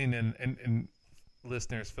was sitting and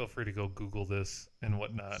listeners, feel free to go Google this and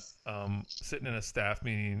whatnot. Sitting in a staff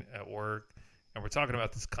meeting at work, and we're talking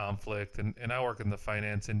about this conflict, and I work in the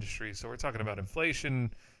finance industry, so we're talking about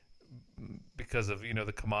inflation because of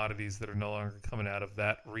the commodities that are no longer coming out of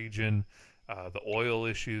that region, the oil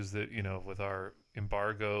issues that with our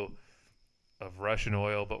embargo of Russian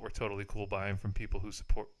oil, but we're totally cool buying from people who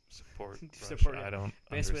support Russia. I don't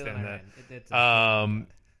understand that.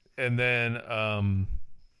 And then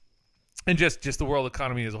and just the world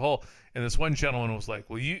economy as a whole. And this one gentleman was like,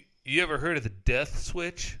 "Well, you ever heard of the death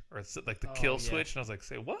switch, or it's like the kill yeah. switch? And I was like,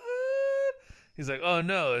 say what? He's like, oh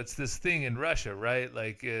no, it's this thing in Russia, right?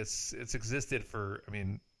 Like it's existed for, I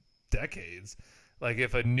mean, decades. Like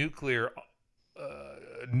if a nuclear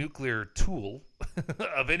tool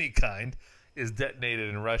of any kind is detonated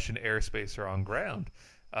in Russian airspace or on ground,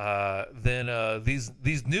 then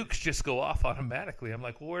these nukes just go off automatically. I'm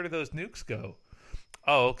like, well, where do those nukes go?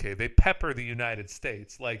 Oh, okay. They pepper the United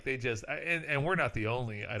States. Like they just, and we're not the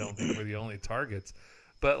only. I don't think we're the only targets.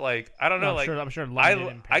 But like, I don't know. I'm sure London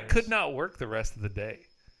and I Paris. could not work the rest of the day.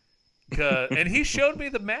 And he showed me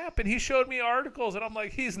the map and he showed me articles, and I'm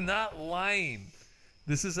like, he's not lying.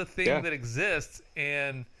 This is a thing that exists.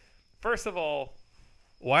 And first of all,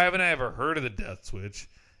 why haven't I ever heard of the death switch?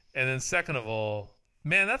 And then second of all,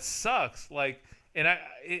 man, that sucks. Like, and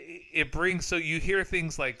it brings, so you hear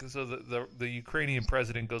things like, so the Ukrainian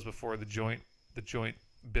president goes before the joint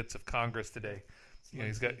bits of Congress today. You know,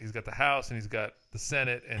 he's got the House and he's got the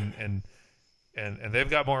Senate, and they've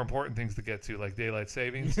got more important things to get to, like daylight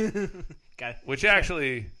savings. Which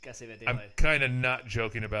actually, I'm kind of not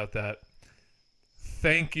joking about that.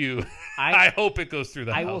 Thank you. I hope it goes through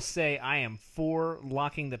the House. I will say I am for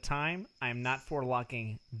locking the time. I am not for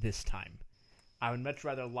locking this time. I would much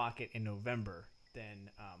rather lock it in November than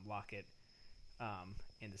lock it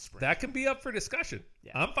in the spring. That can be up for discussion.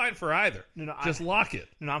 Yeah. I'm fine for either. Just lock it.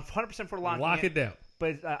 No, I'm 100% for locking Lock it down.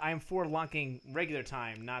 But I'm for locking regular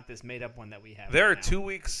time, not this made-up one that we have. There right are now. 2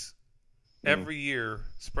 weeks every year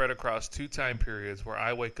spread across 2 time periods where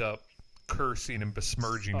I wake up cursing and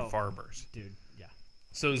besmirching farmers. Dude, yeah.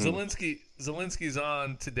 So Zelensky's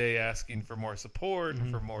on today asking for more support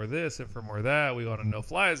and for more this and for more that. We want a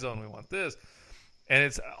no-fly zone. We want this. And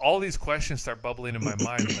it's all these questions start bubbling in my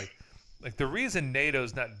mind. Like the reason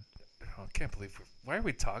NATO's not – I can't believe – why are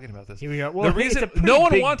we talking about this? Here we go. Well, the reason it's a no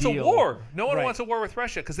one big wants deal. a war. No one Right. wants a war with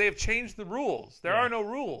Russia because they have changed the rules. There are no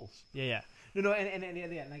rules. Yeah. No, and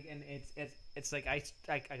it's like I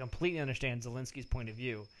completely understand Zelensky's point of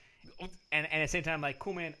view, and at the same time, like,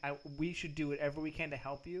 cool, man, we should do whatever we can to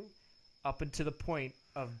help you, up until the point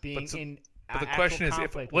of being in. But the actual question is,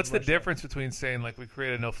 conflict what's the with Russia. difference between saying like we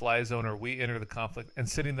create a no-fly zone or we enter the conflict and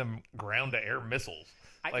sending them ground-to-air missiles?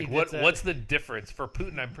 Like what's the difference for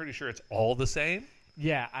Putin? I'm pretty sure it's all the same.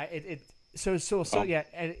 Yeah, yeah,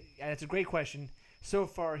 and it's a great question. So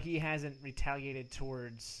far, he hasn't retaliated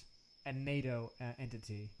towards a NATO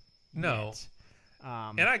entity. No, yet.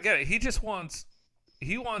 And I get it. He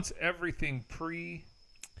wants everything pre.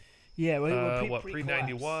 Yeah, pre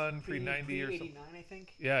 91, pre 90 or something. 89, I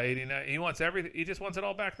think. Yeah, 89. He wants everything. He just wants it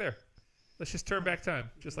all back there. Let's just turn back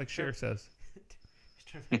time, just like Cher says. Just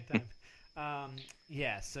turn back time.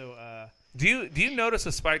 Yeah. So. Do you notice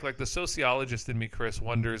a spike? Like the sociologist in me, Chris,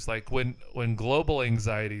 wonders like when global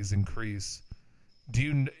anxieties increase.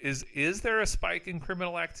 Is there a spike in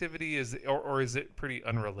criminal activity? Or is it pretty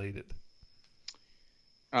unrelated?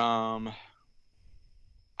 I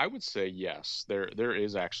would say yes. There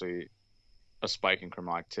is actually a spike in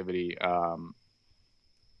criminal activity.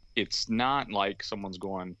 It's not like someone's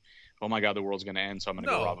going, "Oh my God, the world's going to end, so I'm going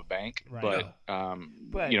to go rob a bank." Right.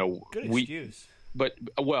 But you know, good excuse. But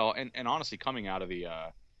and honestly, coming out of the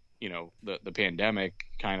the pandemic,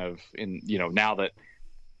 kind of now that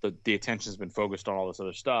the attention's been focused on all this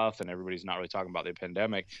other stuff and everybody's not really talking about the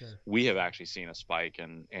pandemic, we have actually seen a spike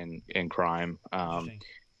in crime.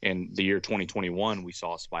 In the year 2021, we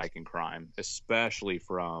saw a spike in crime, especially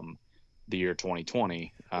from the year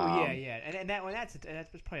 2020. And that's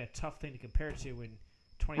probably a tough thing to compare to when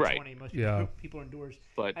 2020 most people are indoors.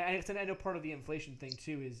 But I know part of the inflation thing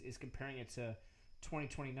too is comparing it to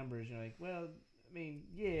 2020 numbers. You're like, well, I mean,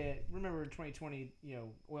 yeah. Remember in 2020,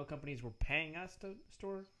 oil companies were paying us to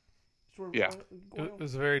store oil. It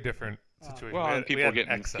was a very different situation. Well, and people were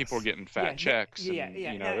getting fat checks. And,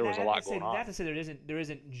 there was a lot going on. Not to say there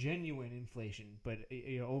isn't genuine inflation, but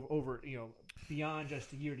over beyond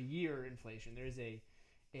just year-to-year inflation, there is a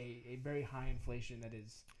very high inflation that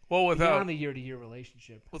is beyond the year-to-year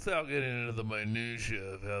relationship. Without getting into the minutia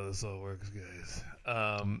of how this all works, guys.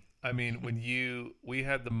 I mean, we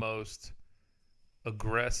had the most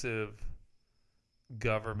aggressive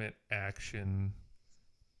government action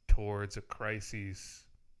towards a crisis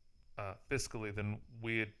fiscally than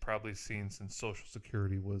we had probably seen since Social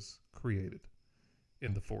Security was created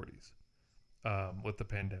in the 40s with the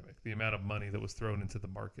pandemic. The amount of money that was thrown into the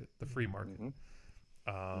market, the free market.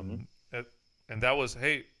 And that was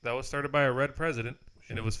started by a red president,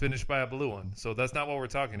 and it was finished by a blue one. So that's not what we're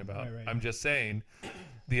talking about. Right. I'm just saying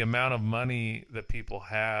the amount of money that people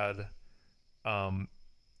had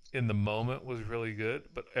in the moment was really good,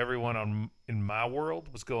 but everyone in my world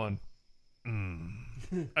was going,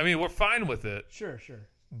 I mean, we're fine with it, Sure.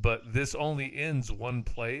 but this only ends one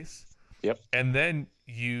place. Yep. And then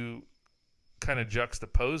you kind of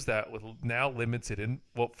juxtapose that with now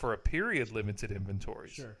for a period limited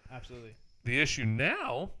inventories. Sure, absolutely. The issue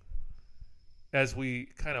now, as we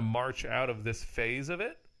kind of march out of this phase of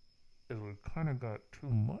it, is we've kind of got too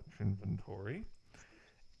much inventory,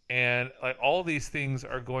 and like all these things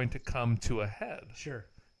are going to come to a head. Sure.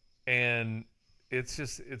 And it's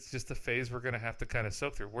just a phase we're going to have to kind of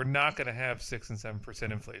soak through. We're not going to have 6 and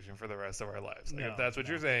 7% inflation for the rest of our lives. Like, No, if that's what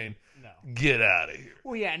no. you're saying, No. get out of here.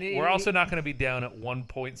 Well, yeah, and We're also not going to be down at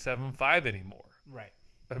 1.75 anymore. right.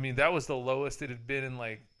 I mean, that was the lowest it had been in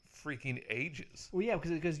like freaking ages. Well, yeah,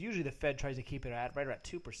 because usually the Fed tries to keep it at right around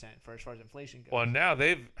 2% for as far as inflation goes. Well, now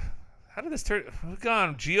how did this turn? We've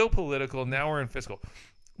gone geopolitical. Now we're in fiscal.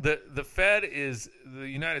 The Fed is the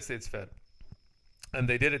United States Fed, and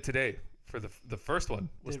they did it today. For the first one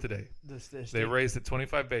was today. They raised it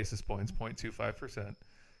 25 basis points, 0.25%,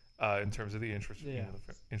 in terms of the interest Yeah.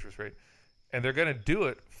 the interest rate, and they're going to do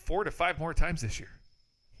it 4 to 5 more times this year.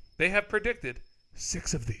 They have predicted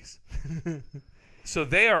 6 of these, so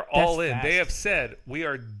they are all in. fast. They have said we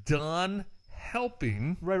are done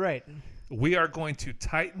helping. Right. We are going to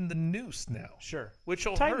tighten the noose now, Sure. which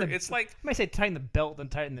will Tighten hurt. the- It's like I might say tighten the belt than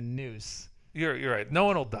tighten the noose. you're right. No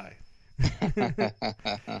one will die.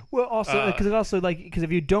 Well, also because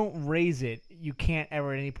if you don't raise it, you can't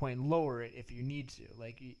ever at any point lower it if you need to.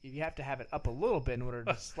 Like you have to have it up a little bit in order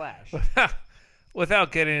to slash.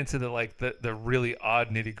 Without getting into the really odd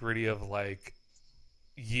nitty gritty of like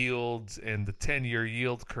yields and the 10-year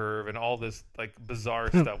yield curve and all this like bizarre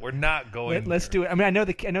stuff. We're not going. Let's do it. I mean, I know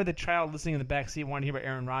the child listening in the back seat wanted to hear about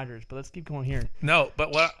Aaron Rodgers, but let's keep going here. No,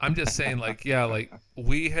 but what I'm just saying, like, yeah, like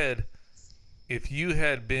we had, if you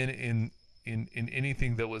had been in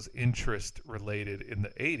anything that was interest related in the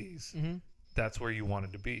 80s, that's where you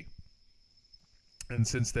wanted to be. And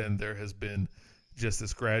since then, there has been just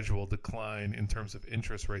this gradual decline in terms of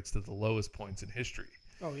interest rates to the lowest points in history.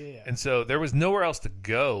 Oh yeah. And so there was nowhere else to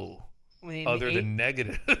go I mean, other than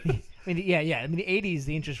negative. I mean, yeah. I mean, the '80s,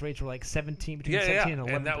 the interest rates were like 17 between 17 and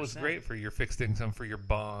 11%. And that was great for your fixed income, for your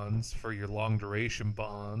bonds, for your long duration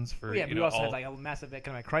bonds, for Yeah, but we also had like a massive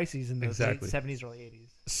economic crisis in the Exactly. late 70s, early 80s.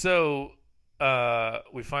 So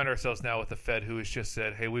we find ourselves now with the Fed, who has just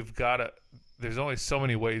said, "Hey, we've got to." There's only so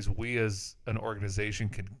many ways we, as an organization,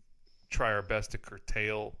 can try our best to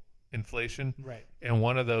curtail inflation. Right. And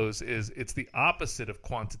one of those is it's the opposite of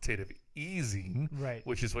quantitative easing, Right.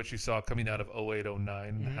 which is what you saw coming out of 08,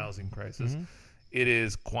 09, the housing crisis. Mhm. It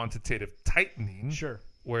is quantitative tightening, Sure.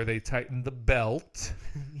 where they tighten the belt,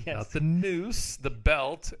 Yes. not the noose, the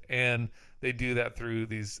belt, and they do that through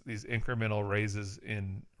these incremental raises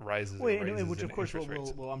in rises. Wait, and raises which in of course interest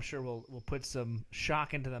rates. will I'm sure will put some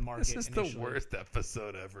shock into the market. This is the initially. worst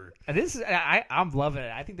episode ever. And this is I'm loving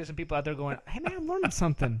it. I think there's some people out there going, "Hey man, I'm learning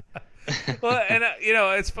something." Well, and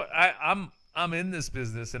it's fun. I'm in this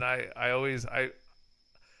business, and I always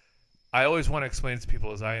want to explain it to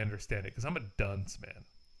people as I understand it, because I'm a dunce, man.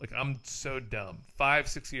 Like, I'm so dumb.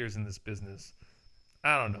 5-6 years in this business,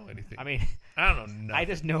 I don't know anything. I mean, I don't know nothing. I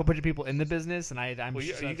just know a bunch of people in the business, and I'm. Well,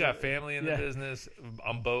 you got family in the Yeah. business.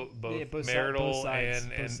 I'm both Yeah, both marital sides,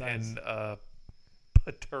 both and sides.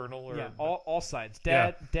 paternal, or Yeah, all sides.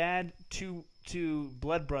 Dad, two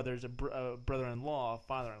blood brothers, a brother-in-law,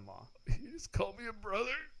 father-in-law. You just call me a brother.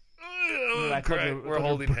 I called you- We're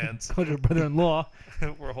holding hands. Called your brother-in-law.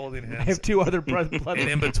 We're holding hands. I have two other blood. And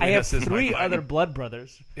in between I have us is my 3 fin- other blood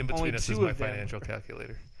brothers. In between Only us is 2 my of them- financial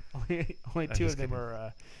calculator. Only I'm 2 just of them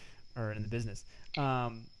kidding. are in the business.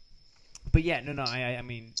 But yeah, no. I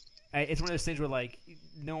mean, it's one of those things where like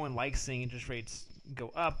no one likes seeing interest rates go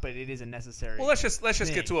up, but it is a necessary. Well, let's just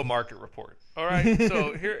thing. get to a market report. All right.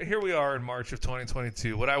 So here we are in March of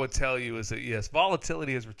 2022. What I would tell you is that yes,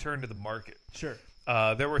 volatility has returned to the market. Sure.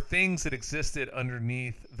 There were things that existed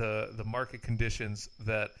underneath the market conditions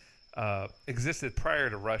that existed prior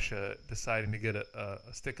to Russia deciding to get a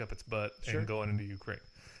stick up its butt Sure. and going into Ukraine.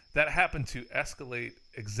 That happened to escalate,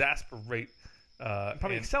 exasperate,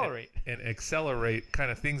 Probably accelerate. and accelerate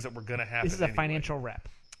kind of things that were going to happen. This is a anyway. financial rep.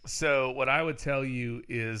 So what I would tell you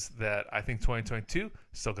is that I think 2022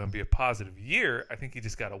 is still going to be a positive year. I think you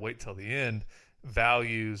just got to wait till the end.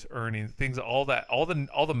 Values, earnings, things, all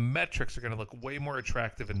the metrics are going to look way more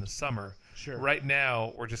attractive in the summer. Sure. Right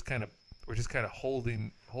now, we're just kind of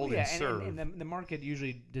holding Yeah, serve. and the market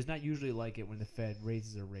does not usually like it when the Fed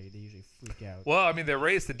raises a rate. They usually freak out. Well, I mean, they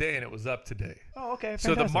raised today and it was up today. Oh, okay. So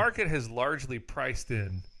the fantastic. market has largely priced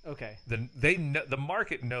in. Okay. The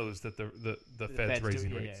market knows that the Fed's Fed's raising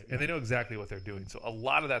doing- rates, yeah, and they know exactly what they're doing. So a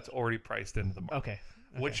lot of that's already priced into the market. Okay.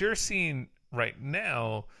 What you're seeing right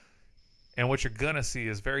now. And what you're going to see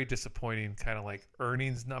is very disappointing kind of like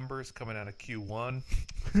earnings numbers coming out of Q1.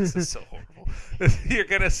 This is so horrible. You're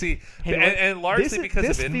going to see, and largely because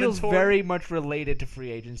of inventory. This feels very much related to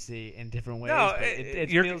free agency in different ways. No, it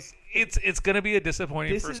it's going to be a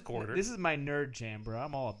disappointing first quarter. This is my nerd jam, bro.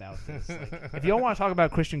 I'm all about this. Like, if you don't want to talk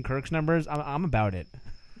about Christian Kirk's numbers, I'm about it.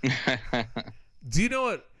 Do you know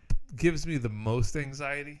what gives me the most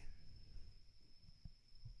anxiety?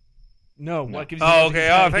 No. What gives you Oh, okay.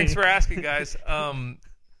 anxiety? Oh, thanks for asking, guys.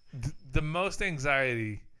 The most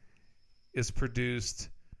anxiety is produced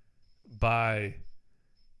by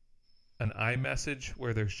an iMessage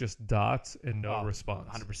where there's just dots and no response.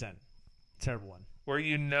 100%. Terrible one. Where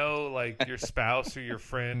like your spouse or your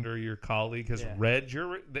friend or your colleague has read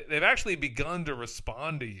they've actually begun to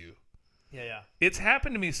respond to you. Yeah. It's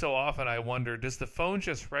happened to me so often. I wonder, does the phone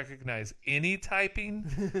just recognize any typing?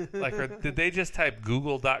 Or did they just type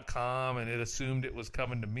google.com and it assumed it was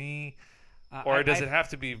coming to me? Or does it have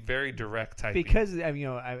to be very direct typing? Because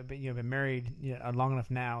I've been married long enough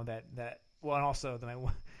now that well, and also that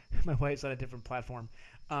my wife's on a different platform.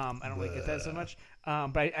 I don't really get that so much.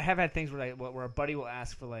 But I have had things where a buddy will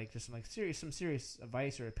ask for like just some serious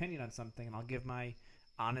advice or opinion on something, and I'll give my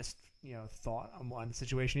honest thought on the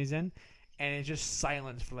situation he's in. And it's just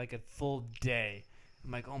silence for like a full day. I'm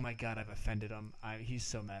like, oh my God, I've offended him. He's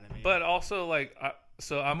so mad at me. But also,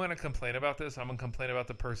 so I'm going to complain about this. I'm going to complain about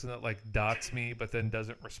the person that dots me but then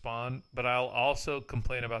doesn't respond. But I'll also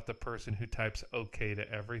complain about the person who types okay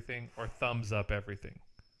to everything or thumbs up everything.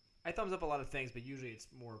 I thumbs up a lot of things, but usually it's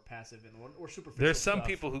more passive or superficial. There's some stuff.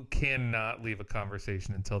 people who cannot leave a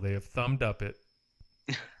conversation until they have thumbed up it,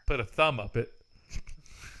 put a thumb up it.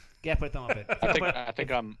 Yeah, put a thumb up it. I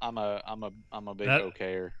think I'm a big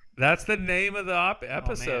okayer. That's the name of the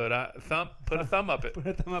episode. Put a thumb up it. Put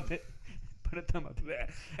a thumb up it. Put a thumb up it.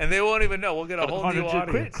 And they won't even know. We'll get a whole new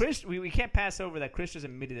audience. Chris, we can't pass over that Chris just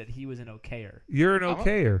admitted that he was an okayer. You're an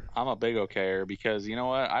okayer. I'm a big okayer because you know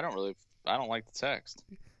what? I don't like the text.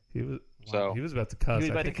 He was about to cuss.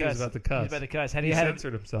 He was about to cuss. Had he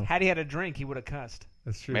censored himself. Had he had a drink, he would have cussed.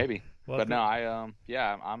 That's true. Maybe. But no,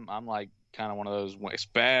 I'm like kind of one of those,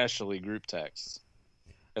 especially group texts.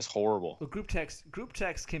 It's horrible. Well, group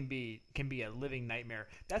text can be a living nightmare.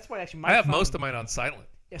 That's why actually I have most of mine on silent.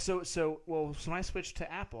 Yeah. So when I switched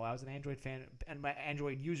to Apple, I was an Android fan and my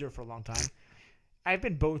Android user for a long time. I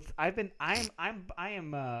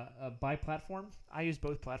am bi-platform. I use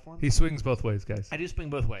both platforms. He swings both ways, guys. I do swing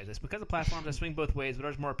both ways. It's because of platforms. I swing both ways.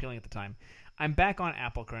 Whatever's more appealing at the time. I'm back on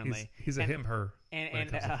Apple currently. He's a him/her.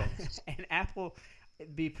 And Apple.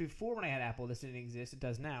 Before when I had Apple, this didn't exist. It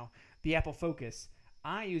does now. The Apple Focus.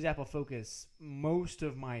 I use Apple Focus most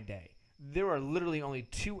of my day. There are literally only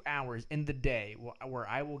 2 hours in the day where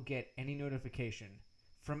I will get any notification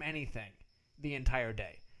from anything the entire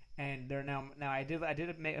day. And they're now I did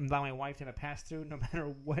allow my wife to have a pass through. No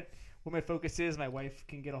matter what my focus is, my wife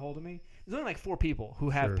can get a hold of me. There's only like 4 people who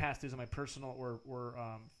have pass throughs on my personal or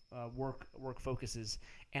work focuses,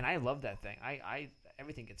 and I love that thing. I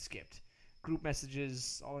everything gets skipped. Group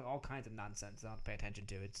messages, all kinds of nonsense I don't pay attention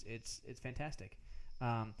to. It's fantastic.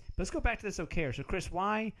 But let's go back to this okayer. So Chris,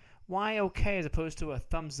 why okay as opposed to a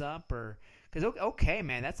thumbs up or because okay,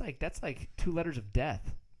 man, that's like 2 letters of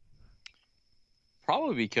death.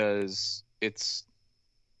 Probably because it's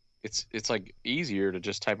like easier to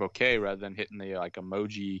just type okay rather than hitting the like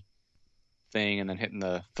emoji thing and then hitting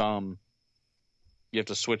the thumb. You have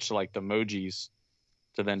to switch to like the emojis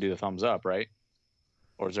to then do the thumbs up, right?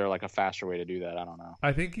 Or is there like a faster way to do that? I don't know.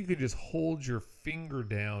 I think you could just hold your finger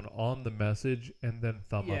down on the message and then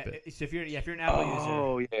thumb up it. So if you're an Apple user.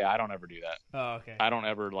 Oh yeah, I don't ever do that. Oh okay. I don't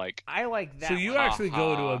ever like. I like that. So you actually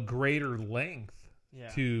go to a greater length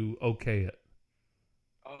to okay it.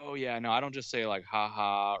 Oh yeah, no, I don't just say like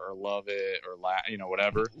haha or love it or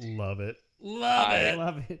whatever. Love it. I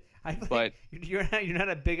love it. But you're not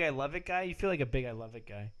a big I love it guy. You feel like a big I love it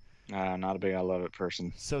guy. I'm not a big I love it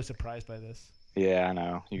person. So surprised by this. Yeah, I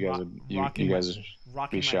know. You guys would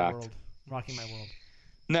be shocked. Rocking my world.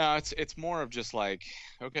 No, it's more of just like,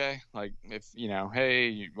 okay, like if hey,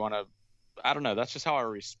 you want to, I don't know. That's just how I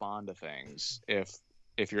respond to things.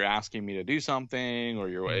 If you're asking me to do something or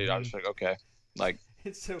you're, I'm just like, okay, like.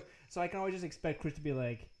 So I can always just expect Chris to be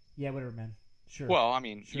like, yeah, whatever, man. Sure. Well, I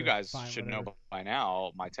mean, sure, you guys fine, should whatever. know by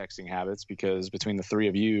now my texting habits because between the 3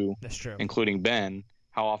 of you, that's true, including Ben,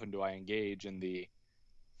 how often do I engage in the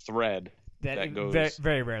thread that goes very,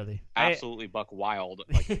 very rarely, absolutely buck wild?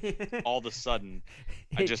 Like all of a sudden,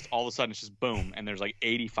 it's just boom, and there's like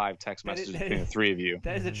 85 text messages between the 3 of you.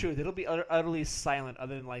 That is the truth. It'll be utterly silent,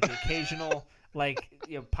 other than like the occasional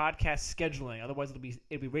podcast scheduling. Otherwise, it'll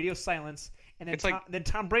be radio silence, and then then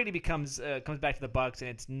Tom Brady comes back to the Bucs, and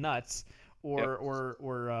it's nuts.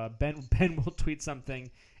 Or Ben will tweet something.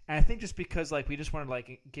 And I think just because we just want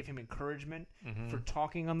to give him encouragement for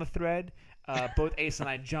talking on the thread, both Ace and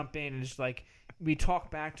I jump in and just we talk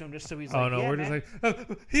back to him just so he's we're just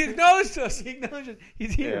he acknowledged us. He acknowledged us.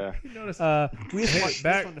 He's here. He noticed. We just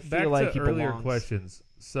want to feel like he earlier belongs. questions.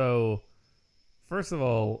 So, first of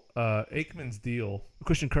all, Aikman's deal.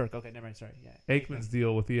 Christian Kirk. Okay, never mind. Sorry. Yeah. Aikman's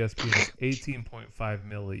deal with ESPN is $18.5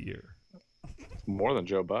 million a year. More than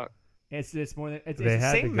Joe Buck. It's more than it's the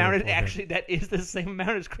same amount. Actually, that is the same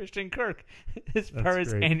amount as Christian Kirk as far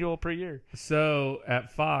as annual per year. So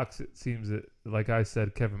at Fox, it seems that, like I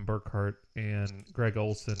said, Kevin Burkhardt and Greg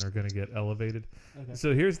Olson are going to get elevated. Okay.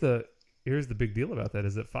 So here's the big deal about that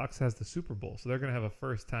is that Fox has the Super Bowl, so they're going to have a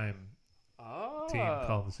first time team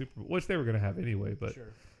called the Super Bowl, which they were going to have anyway. But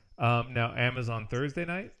sure. Now Amazon Thursday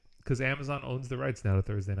night, because Amazon owns the rights now to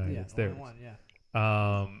Thursday night. It's theirs.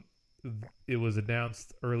 It was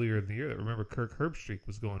announced earlier in the year that Kirk Herbstreit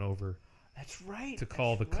was going over. That's right. To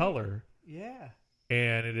call the color. Yeah.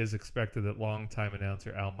 And it is expected that longtime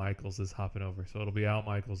announcer Al Michaels is hopping over, so it'll be Al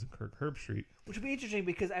Michaels and Kirk Herbstreit. Which will be interesting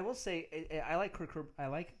because I will say I like Kirk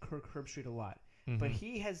Herbstreit a lot, but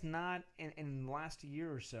he has not in the last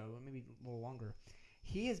year or so, maybe a little longer.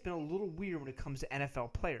 He has been a little weird when it comes to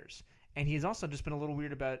NFL players, and he has also just been a little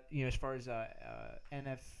weird about as far as not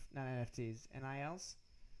NFTs, NILs.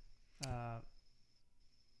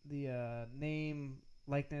 The name,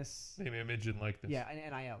 likeness, name, image, and likeness. Yeah,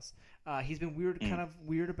 and NILs. He's been kind of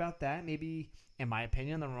weird about that. Maybe, in my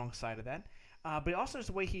opinion, on the wrong side of that. But also just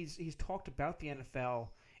the way he's talked about the NFL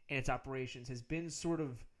and its operations has been sort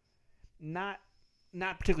of not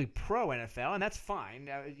particularly pro NFL, and that's fine.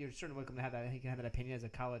 You're certainly welcome to have that. He can have that opinion as a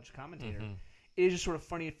college commentator. It is just sort of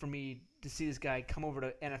funny for me to see this guy come over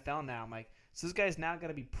to NFL now. I'm like, so this guy's now got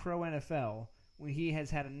to be pro NFL. When he has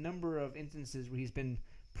had a number of instances where he's been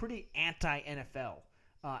pretty anti-NFL.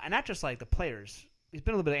 And not just the players. He's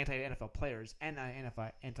been a little bit anti-NFL players and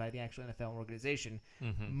anti the actual NFL organization.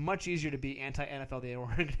 Much easier to be anti-NFL the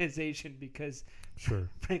organization because,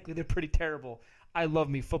 frankly, they're pretty terrible. I love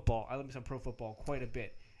me football. I love me some pro football quite a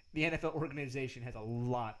bit. The NFL organization has a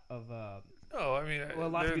lot of...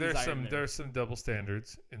 there's some double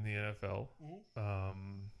standards in the NFL.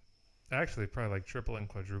 Actually, probably triple and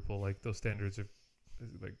quadruple. Those standards are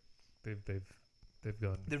they've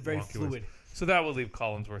gone. They're very fluid. Ways. So that will leave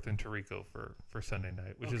Collinsworth and Tirico for Sunday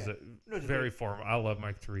night, which is very formal. I love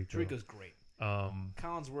Mike Tirico. Tirico's great.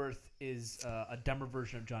 Collinsworth is a dumber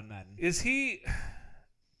version of John Madden. Is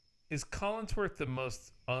Collinsworth the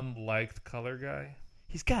most unliked color guy?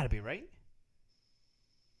 He's got to be, right?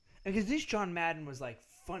 Because this John Madden was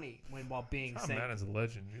funny while being John Madden's a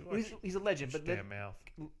legend. He's a legend, but damn mouth.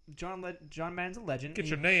 John Madden's a legend. Get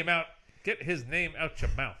your name out. Get his name out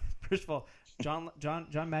your mouth. First of all, John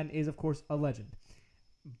Madden is of course a legend,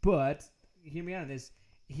 but hear me out on this.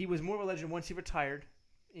 He was more of a legend once he retired,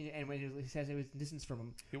 and when he says it was distance from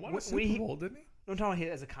him. He won a Super Bowl, didn't he? No, I'm talking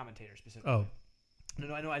about as a commentator specifically. Oh.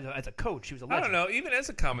 No, I know as a coach, he was a legend. I don't know. Even as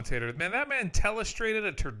a commentator, man, that man telestrated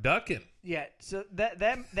a turducken. Yeah, so that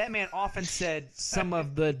man often said some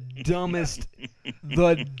of the dumbest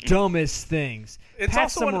things. It's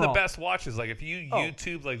also one of the best watches. If you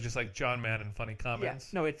YouTube just John Madden funny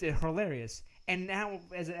comments. Yeah, no, it's hilarious. And now,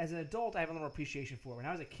 as an adult, I have a little appreciation for it. When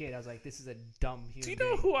I was a kid, I was like, this is a dumb human being. Do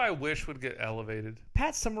you know who I wish would get elevated?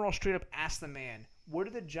 Pat Summerall straight up asked the man, what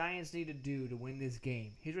do the Giants need to do to win this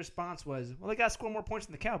game? His response was, well, they got to score more points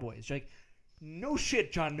than the Cowboys. You're like, no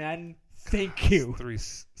shit, John Madden. Thank you.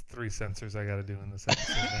 Three censors I got to do in this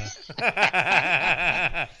episode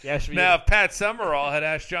now. Now, if Pat Summerall had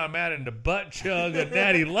asked John Madden to butt chug a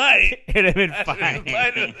Natty Light, it'd have been fine.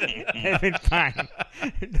 It'd have been fine.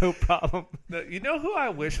 No problem. You know who I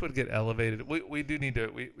wish would get elevated? We do need to.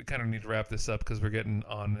 We kind of need to wrap this up because we're getting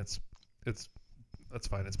on. That's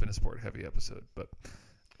fine. It's been a sport heavy episode, but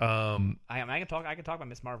I can talk about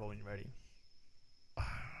Miss Marvel when you're ready.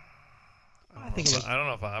 I don't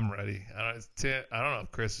know if I'm ready. I don't know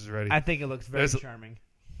if Chris is ready. I think it looks very charming.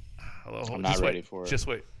 I'm not ready for it. Just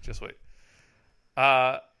wait.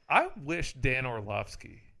 I wish Dan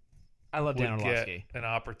Orlovsky. I love Dan Orlovsky. Get an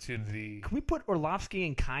opportunity. Can we put Orlovsky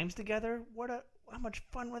and Kimes together? How much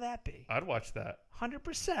fun would that be? I'd watch that.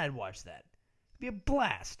 100% I'd watch that. It'd be a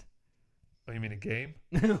blast. Oh, you mean a game?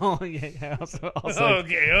 Oh, yeah. Also,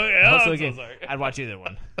 okay. Also a game. Sorry. I'd watch either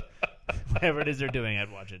one. Whatever it is they're doing,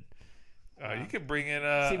 I'd watch it. You could bring in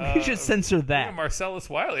we should censor that. Marcellus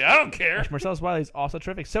Wiley. I don't care. Marcellus Wiley is also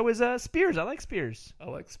terrific. So is Spears. I like Spears.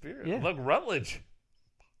 Yeah. Yeah. Look, Rutledge.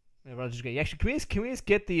 Actually, can we just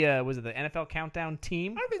get the was it the NFL Countdown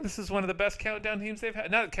team? I think this is one of the best countdown teams they've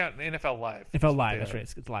had. Not count NFL Live. NFL Live, that's right.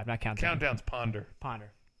 It's live, not Countdown. Countdown's Ponder.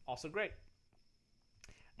 Also great.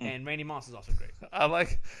 And Randy Moss is also great. I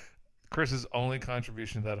like Chris's only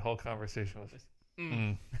contribution to that whole conversation was.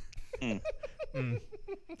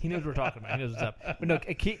 He knows what we're talking about. He knows what's up. But no,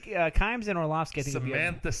 Kimes and Orlovsky, I think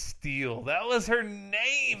Samantha Steele. That was her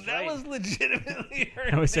name. That was legitimately her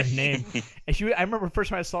name. That was her name. And I remember the first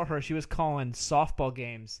time I saw her, she was calling softball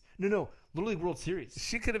games. No, Little League World Series.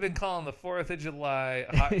 She could have been calling the 4th of July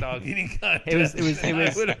hot dog eating contest.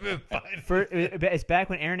 It would have been fine. It's back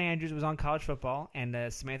when Aaron Andrews was on college football, and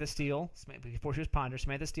Samantha Steele, before she was Ponder,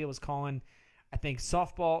 Samantha Steele was calling, I think,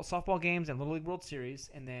 softball games and Little League World Series,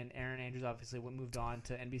 and then Aaron Andrews obviously moved on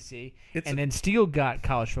to NBC, and then Steele got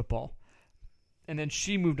college football, and then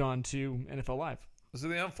she moved on to NFL Live. So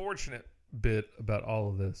the unfortunate bit about all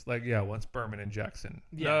of this, once Berman and Jackson,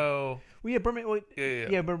 Berman,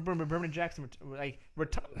 Berman and Jackson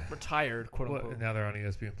retired, quote unquote. Now they're on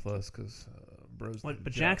ESPN Plus because Bros. But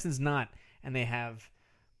Jackson's not, and they have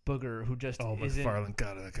Booger, who just McFarland.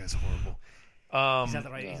 God, that guy's horrible. He's not the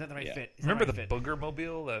right fit. Remember the Booger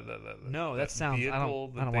Mobile? No, that sounds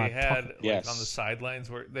vehicle I don't they had Yes. on the sidelines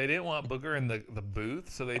where they didn't want Booger in the booth,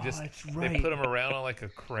 so they just that's they right. put him around on like a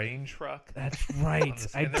crane truck. That's right.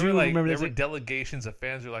 I And do remember there this. were delegations of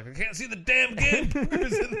fans who were like, I can't see the damn game.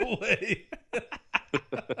 Booger's in the way.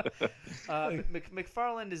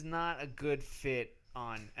 McFarland is not a good fit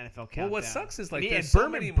on NFL Countdown. Well, what sucks is there's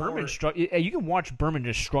Berman you can watch Berman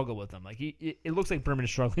just struggle with them. It looks like Berman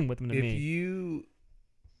is struggling with them to me.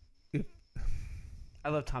 I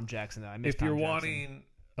love Tom Jackson though. I miss if Tom you're Jackson. wanting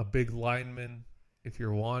a big lineman, if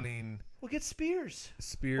you're wanting get Spears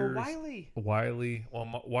or Wiley. Wiley,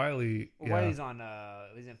 Wiley. Wiley's on.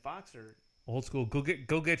 He's in Fox or old school. Go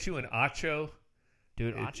get you an Acho.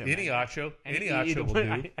 Dude, Acho. Any Acho will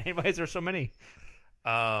do. Why is there so many?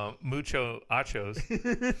 Mucho Achos.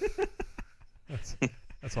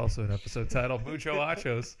 that's also an episode title. Mucho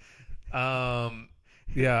Achos. I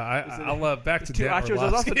love back to Dan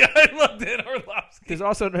Orlovsky. I love Dan Orlovsky. There's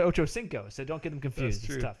also an Ocho Cinco, so don't get them confused. That's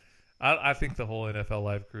true. It's tough. I think the whole NFL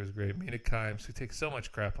Live crew is great. Mina Kimes, who takes so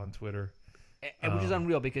much crap on Twitter. And which is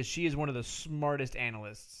unreal because she is one of the smartest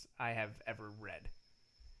analysts I have ever read.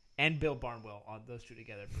 And Bill Barnwell, on those two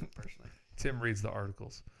together, personally. Tim reads the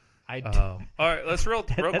articles. All right, let's real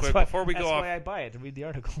quick before we go off. That's why I buy it, to read the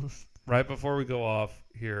articles. Right before we go off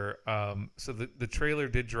here, so the trailer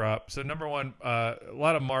did drop. So number one, a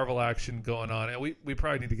lot of Marvel action going on, and we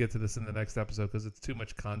probably need to get to this in the next episode because it's too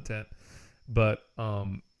much content. But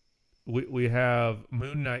we have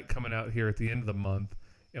Moon Knight coming out here at the end of the month,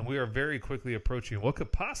 and we are very quickly approaching what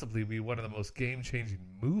could possibly be one of the most game-changing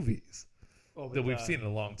movies that we've seen in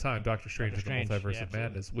a long time, Doctor Strange and the Multiverse of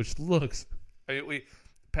Madness, which looks...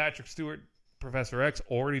 Patrick Stewart, Professor X,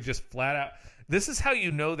 already just flat out... This is how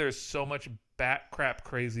you know there's so much bat crap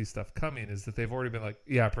crazy stuff coming, is that they've already been like,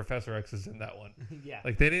 yeah, Professor X is in that one. Yeah.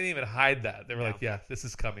 Like, they didn't even hide that. They were like, yeah, this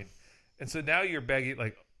is coming. And so now you're begging,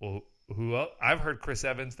 like, well, who else? I've heard Chris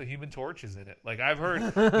Evans, the Human Torch, is in it. Like, I've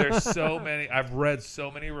heard there's so many... I've read so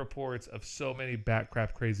many reports of so many bat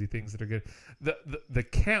crap crazy things that are good. The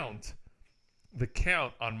count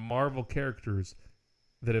on Marvel characters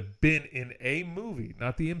that have been in a movie,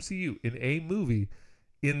 not the MCU, in a movie,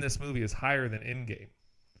 in this movie is higher than Endgame.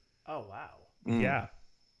 Oh, wow.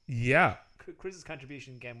 Yeah. Chris's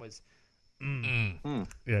contribution again was...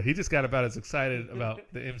 Yeah, he just got about as excited about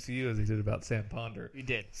the MCU as he did about Sam Ponder. He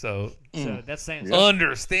did. So that's saying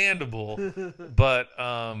understandable. But,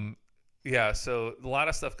 so a lot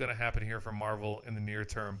of stuff going to happen here from Marvel in the near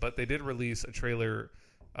term. But they did release a trailer...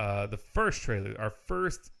 the first trailer, our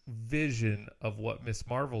first vision of what Miss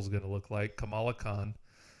Marvel's going to look like, Kamala Khan.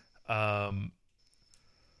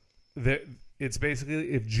 It's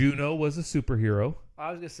basically if Juno was a superhero.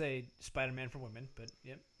 I was going to say Spider-Man for women, but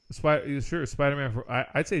yep. Spider-Man.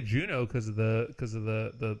 I'd say Juno because of the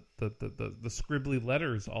scribbly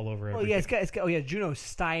letters all over everything. Oh yeah, it's got Juno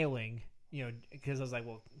styling. You know, because I was like,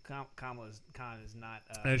 well, Kamala Khan is not.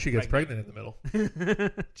 And she gets pregnant in the middle.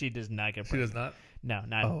 She does not get pregnant. She does not. No,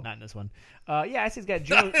 not in this one. I see it's got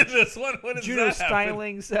Juno. Not in this one. When does Juno that happen?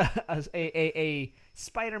 styling's a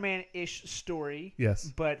Spider-Man-ish story.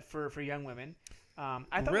 Yes, but for young women.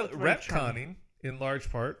 I thought retconning in large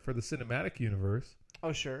part for the cinematic universe.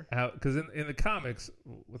 Oh sure. Because in the comics,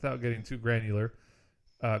 without getting too granular.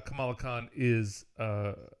 Kamala Khan is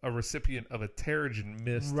a recipient of a Terrigen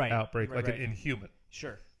Mist outbreak, an Inhuman.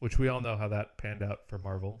 Sure. which we all know how that panned out for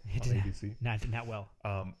Marvel on ABC. Not well.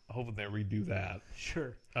 Hopefully they redo that.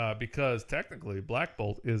 Sure. Because technically Black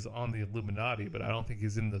Bolt is on the Illuminati, but I don't think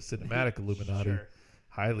he's in the cinematic Illuminati. Sure.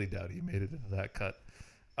 Highly doubt he made it into that cut.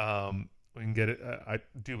 We can get it. I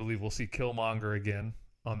do believe we'll see Killmonger again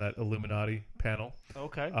on that Illuminati panel.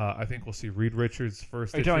 Okay. I think we'll see Reed Richards'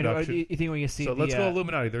 first You introduction. think when you see Let's go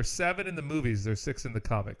Illuminati. There's 7 in the movies. There's 6 in the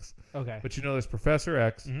comics. Okay. But there's Professor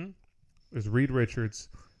X. Mm-hmm. There's Reed Richards,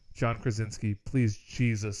 John Krasinski. Please,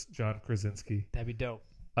 Jesus, John Krasinski. That'd be dope.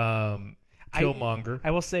 Killmonger.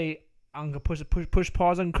 I will say I'm gonna push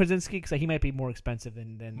pause on Krasinski because he might be more expensive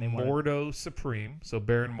than they want. Mordo Supreme. So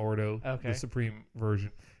Baron Mordo, Okay. the Supreme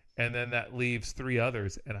version, and then that leaves 3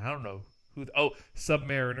 others, and I don't know who.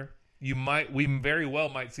 Submariner. We very well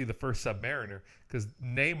might see the first Submariner because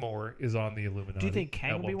Namor is on the Illuminati. Do you think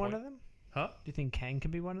Kang will be one of them? Huh? Do you think Kang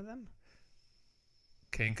can be one of them?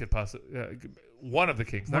 King could possibly one of the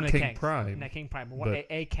kings, One not of the King Kangs. Prime. Not King Prime, but but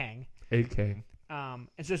a Kang. A King. And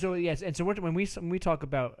so when we talk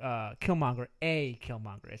about Killmonger, a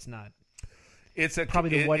Killmonger, it's not. It's probably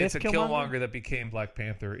the what it's if a Killmonger? Killmonger that became Black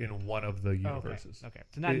Panther in one of the universes. Okay.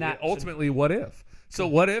 So not ultimately what if. So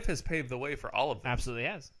what if has paved the way for all of them. absolutely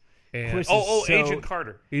has. And, Chris is Agent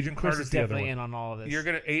Carter. Agent Chris Carter's is the other definitely one. in on all of this. You're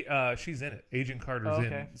gonna. She's in it. Agent Carter's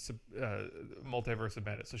okay. in Multiverse of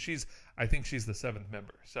Madness. So I think she's the 7th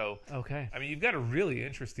member. So Okay. I mean, you've got a really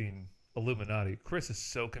interesting Illuminati. Chris is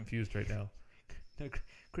so confused right now,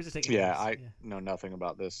 Chris is taking. Yeah, notes. I know nothing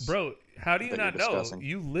about this. bro. How do you That not you're know? discussing.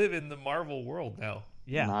 You live in the Marvel world now.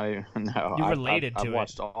 Yeah. Not even, no. You related to I've it.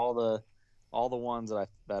 watched all the ones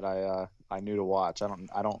that I knew to watch. I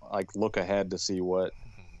don't like look ahead to see what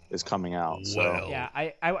is coming out. So Well. Yeah,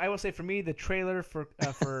 I will say for me the trailer for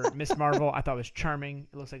Miss Marvel I thought was charming.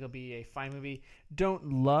 It looks like it'll be a fine movie.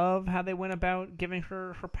 Don't love how they went about giving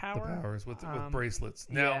her power. The powers with bracelets.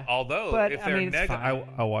 Now, yeah. although But, if I they're mean, it's fine.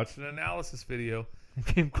 I watched an analysis video.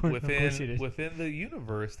 Of course you did. Within the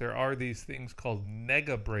universe, there are these things called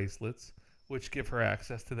nega bracelets, which give her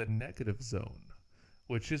access to the negative zone,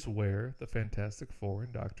 which is where the Fantastic Four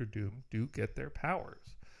and Doctor Doom do get their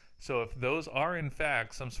powers. So if those are in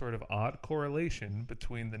fact some sort of odd correlation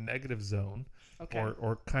between the negative zone, Okay.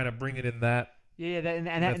 or kind of bring it in that, Yeah, and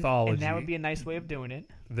mythology. that would be a nice way of doing it.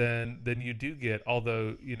 then you do get.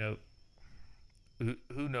 Although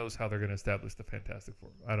who knows how they're going to establish the Fantastic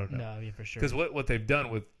Four? I don't know. No, yeah, for sure. Because what they've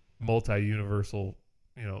done with multi-universal,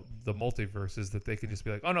 the multiverse is that they can just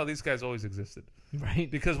be like, oh no, these guys always existed.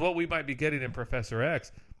 Right. Because what we might be getting in Professor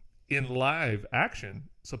X in live action,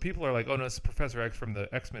 so people are like, oh no, it's Professor X from the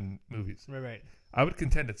X-Men movies. Right. I would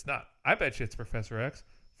contend it's not. I bet you it's Professor X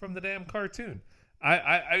from the damn cartoon.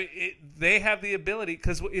 They have the ability,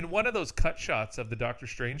 because in one of those cut shots of the Doctor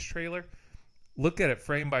Strange trailer, look at it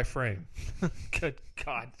frame by frame. Good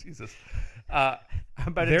God, Jesus.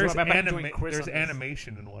 There's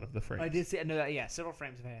animation in one of the frames. I did see. No, yeah, several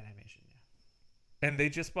frames of animation. And they're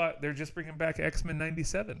just bringing back X-Men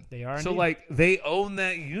 97. They are. So indeed. like they own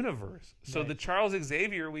that universe. So Right. the Charles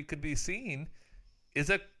Xavier we could be seeing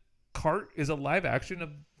is a live action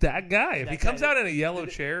of that guy. If That he comes guy. out in a yellow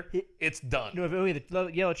chair, it's done. No, if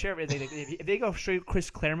the yellow chair. If they go straight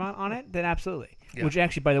Chris Claremont on it, then absolutely. Yeah. Which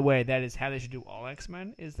actually, by the way, that is how they should do all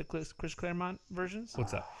X-Men. Is the Chris Claremont versions?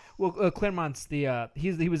 What's that? Well, Claremont's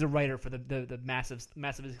he was a writer for the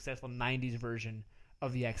massively successful '90s version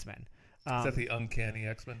of the X-Men. Is that the Uncanny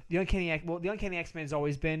X-Men? The Uncanny X-Men has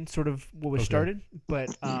always been sort of what was Okay. started, but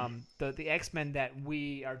the X-Men that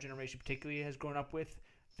our generation particularly has grown up with,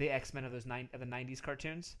 the X-Men of the '90s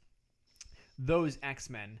cartoons, those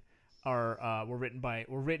X-Men were written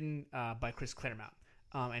by Chris Claremont,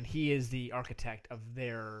 and he is the architect of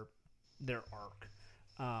their arc.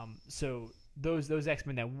 So those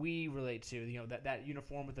X-Men that we relate to, that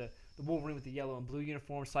uniform with the Wolverine with the yellow and blue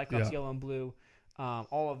uniform, Cyclops yellow and blue.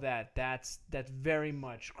 All of that's very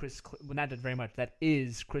much that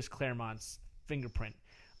is Chris Claremont's fingerprint,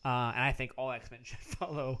 and I think all X-Men should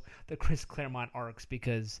follow the Chris Claremont arcs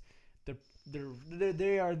because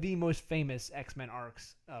they are the most famous X-Men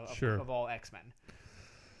arcs of all X-Men.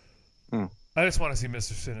 I just want to see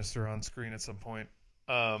Mr. Sinister on screen at some point.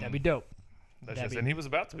 That'd be dope. And he was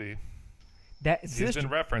about to be. He's Sinister,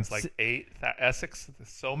 been referenced like Essex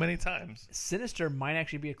so many times. Sinister might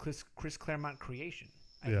actually be a Chris Claremont creation.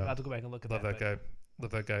 Yeah. I'll have to go back and look at Love that.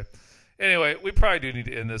 Love that guy. Anyway, we probably do need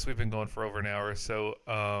to end this. We've been going for over an hour. So,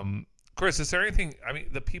 Chris, is there anything? I mean,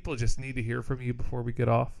 the people just need to hear from you before we get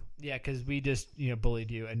off. Yeah, because we just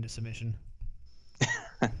bullied you into submission.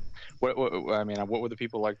 what would the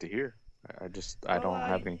people like to hear? I don't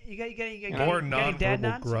have any. You got More any dad nonverbal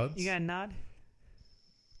nods? grunts? You got a nod?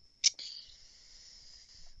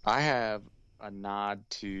 I have a nod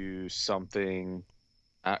to something.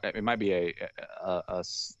 It might be a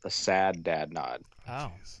sad dad nod,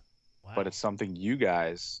 Oh, Jeez. wow. but it's something you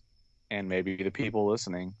guys and maybe the people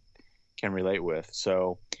listening can relate with.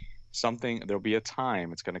 So, there'll be a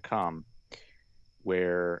time it's going to come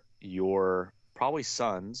where your probably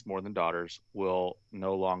sons more than daughters will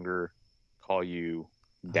no longer call you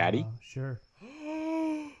daddy, Sure.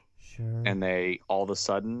 Sure. and they all of a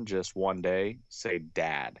sudden just one day say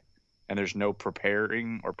dad, and there's no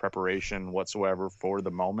preparation whatsoever for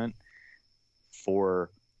the moment,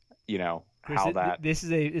 for Chris, how that. this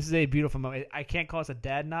is a beautiful moment. I can't call this a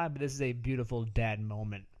dad nod, but this is a beautiful dad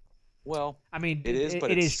moment. Well, I mean, it is, but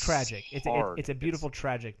it it's is tragic. hard. It's a beautiful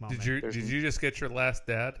tragic moment. Did you just get your last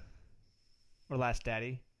dad? Or last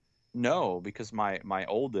daddy. no, because my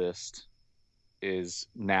oldest is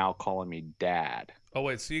now calling me dad. Oh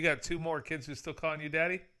wait, so you got 2 more kids who's still calling you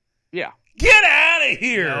daddy? Yeah, Get out of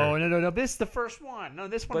here! No. This is the first one. No,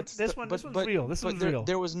 this one's real. This one's real.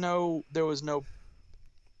 There was no.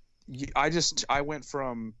 I went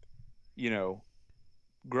from,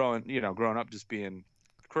 growing up just being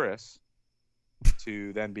Chris,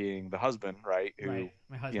 to then being the husband, right? Who, Right.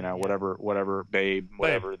 My husband, yeah. whatever, babe,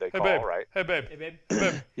 whatever they Hey, call, babe. right? Hey babe. Hey, babe. Hey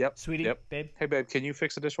babe. Yep. Sweetie, Yep. babe. Hey, babe, can you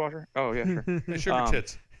fix the dishwasher? Oh yeah, sure. Hey sugar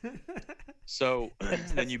tits. So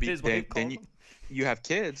then his wife then calls him. you have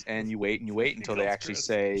kids, and you wait until they calls actually Chris.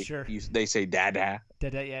 say Sure. they say dada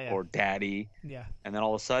Dada, yeah. or daddy, Yeah. and then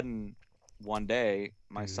all of a sudden one day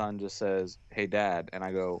my son just says, "Hey dad," and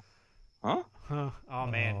I go, "Huh? Huh. Oh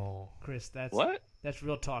man, Oh. Chris, that's What? That's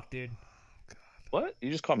real talk, dude. What?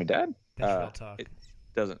 You just call me dad?" That's real talk.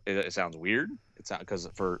 It sounds weird. It's not, because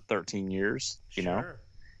for 13 years, Sure.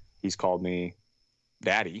 he's called me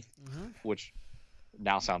daddy, Mhm. which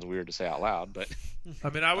now sounds weird to say out loud, but I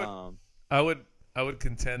mean, I would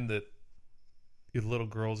contend that your little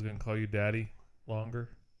girl's gonna call you daddy longer,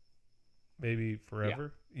 maybe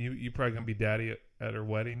forever. You probably gonna be daddy at her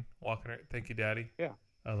wedding, walking her. Thank you, daddy. Yeah.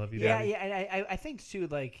 I love you, Yeah, daddy. and I think too,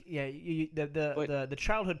 like, the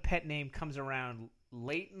childhood pet name comes around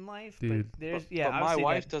late in life, Dude. but there's but my obviously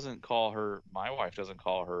wife doesn't call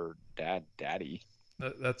her dad daddy.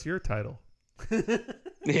 That's your title.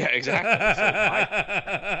 Yeah, exactly. So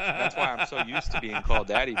that's why I'm so used to being called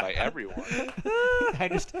daddy by everyone.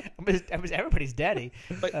 I'm everybody's daddy.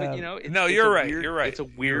 But No, you're right. You're right. It's a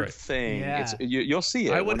You're weird right. thing. Yeah. You'll see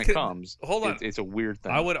it I would when it con- comes. Hold on. It's a weird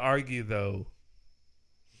thing. I would argue though,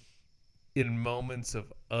 in moments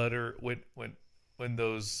of utter when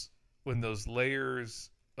those layers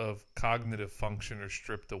of cognitive function are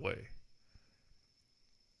stripped away,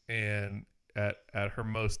 and at her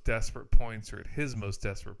most desperate points or at his most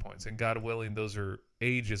desperate points, and God willing, those are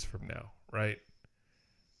ages from now, right?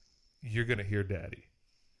 You're gonna hear daddy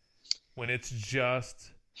when it's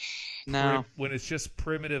just no. when it's just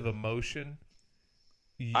primitive emotion.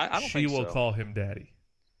 I don't she think will so. call him daddy.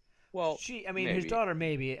 Well, His maybe. daughter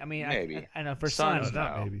maybe. I mean, Maybe. I know for Sons, sons.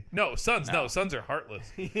 Not No. maybe. No, sons. No, No. sons are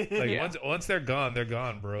heartless. Like Yeah. once they're gone,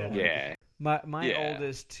 bro. Yeah. My Yeah.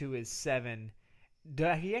 oldest, who is 7,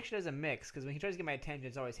 he actually does a mix, because when he tries to get my attention,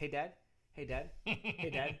 it's always, hey dad, hey dad, hey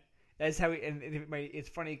dad. That's how it's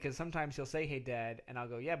funny, because sometimes he'll say, hey dad, and I'll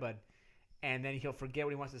go, yeah bud, and then he'll forget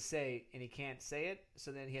what he wants to say, and he can't say it,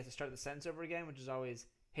 so then he has to start the sentence over again, which is always,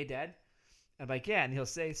 hey dad. I'm like, yeah, and he'll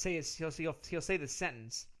say the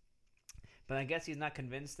sentence, but I guess he's not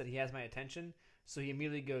convinced that he has my attention, so he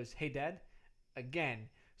immediately goes, hey dad, again.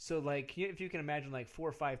 So, like, if you can imagine, like, 4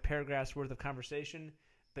 or 5 paragraphs worth of conversation,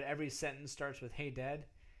 but every sentence starts with, hey, Dad,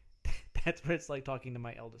 that's what it's like talking to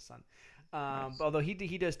my eldest son. Nice. Although he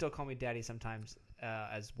does still call me Daddy sometimes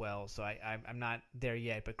as well, so I'm not there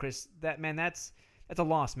yet. But, Chris, that's a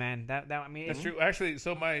loss, man. I mean, That's true. Actually,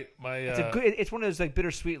 so my it's one of those, like,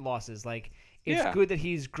 bittersweet losses. Like, it's Yeah. good that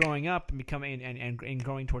he's growing up and becoming and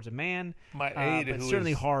growing towards a man. my aide, But who it's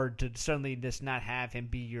certainly is- hard to suddenly just not have him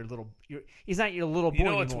be he's not your little boy You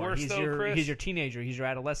know what's anymore. worse, He's though, Chris? he's your teenager. He's your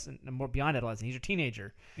adolescent, more beyond adolescent. He's your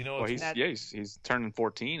teenager. You know, Well, what's- he's turning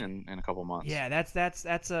 14 in a couple months. Yeah, that's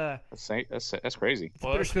a That's crazy.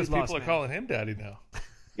 well, that's because bittersweet loss, people are man. calling him daddy now.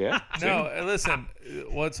 Yeah. No, listen.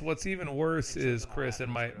 What's even worse is Chris,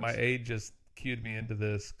 and my aide just cued me into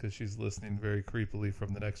this because she's listening very creepily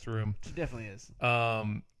from the next room. It definitely is.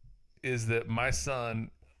 Is that my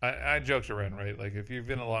son? I joked around, right? Like, if you've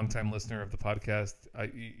been a long time listener of the podcast,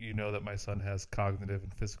 you know that my son has cognitive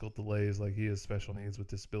and physical delays. Like, he has special needs with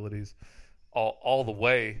disabilities, all the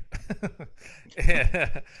way.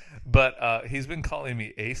 But he's been calling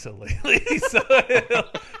me Asa lately, so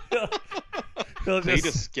he'll He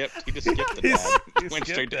just skipped the He dad. Went skipped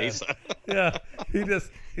straight to that. Asa. Yeah,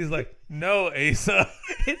 He's like, no, Asa.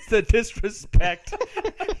 It's the disrespect.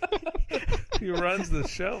 He runs the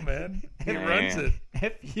show, man. He Man. runs it.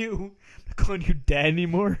 F you. I'm calling you dad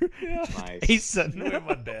anymore. Yeah. Nice. Asa. You ain't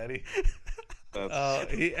my daddy.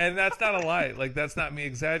 That's, And that's not a lie. Like, that's not me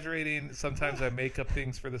exaggerating. Sometimes I make up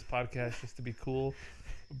things for this podcast just to be cool.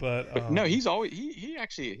 But no, he's always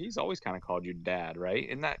he's always kind of called you dad, right?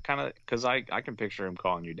 Isn't that kind of because I can picture him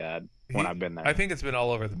calling you dad when I've been there. I think it's been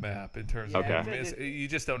all over the map in terms of. Okay. I mean, you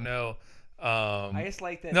just don't know. I just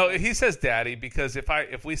like that. No, he says daddy because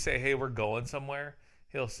if we say, hey, we're going somewhere,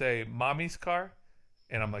 he'll say mommy's car,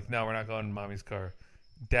 and I'm like, no, we're not going in mommy's car.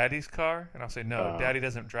 Daddy's car, and I'll say no. Daddy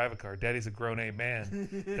doesn't drive a car. Daddy's a grown A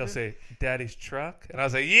man. He'll say daddy's truck, and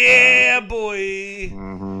I'll say yeah, boy.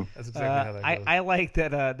 Mhm. That's exactly how that goes. I like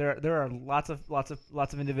that there are lots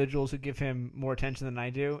of individuals who give him more attention than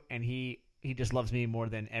I do, and he just loves me more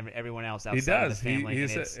than everyone else outside He does. of the family.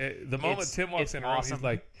 He's and the moment it's- Tim walks it's in the room, awesome. he's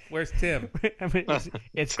like, "Where's Tim?" I mean,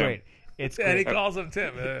 it's Tim. great. It's And he great. calls him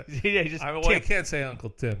Tim. Yeah, just I mean, well, Tim. you can't say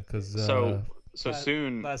Uncle Tim because So Last-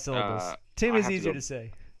 soon. Last syllables. Tim I is have to easier go- to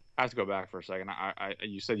say. I have to go back for a second.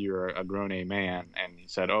 You said you were a grown A man, and he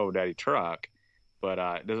said, "Oh, Daddy truck," but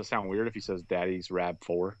does it sound weird if he says Daddy's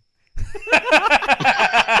Rav4?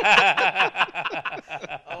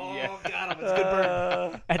 Oh, got him. It's a good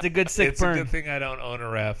burn. That's a good sick it's burn. a good thing I don't own a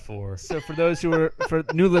RAV4. So for those who are for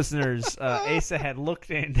new listeners, Asa had looked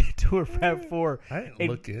into a RAV4, I didn't and-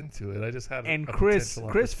 look into it. I just had and a Chris,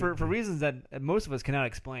 potential for opportunity. reasons that most of us cannot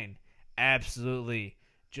explain, absolutely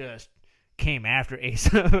just came after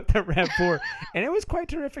Asa with the RAV4, and it was quite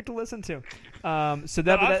terrific to listen to. So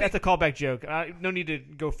that's a callback joke. No need to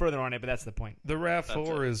go further on it, but that's the point. The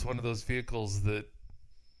RAV4 is one of those vehicles that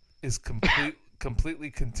is completely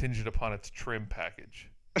contingent upon its trim package.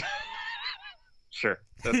 Sure.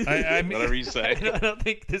 That's, I mean, whatever you say. I don't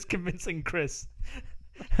think this is convincing Chris.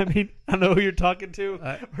 I mean, I don't know who you're talking to.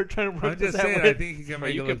 We're trying to work I'm this just out. saying, I with. think you can But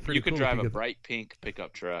make you it look could pretty you could cool drive if a you bright pink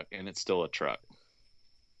pickup truck, and it's still a truck.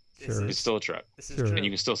 Sure. It's still a truck, This is Sure. true. and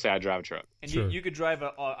you can still say I drive a truck And Sure. you could drive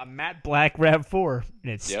a matte black RAV4,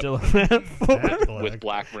 and it's Yep. still a RAV4. Matte black. with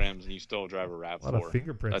black rims, and you still drive a A Rav4. lot of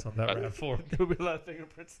fingerprints on that That- RAV4. There will be a lot of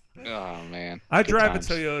fingerprints. Oh man, I Good drive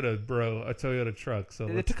times. a Toyota, bro. A Toyota truck. So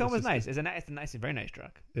The let's Tacoma's just- nice. It's a nice, very nice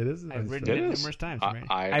truck. It is. A nice I've ridden truck. it It is. numerous times. I- right?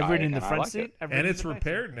 I- I've ridden in the and I front like seat. it. I've ridden And in it's the back seat.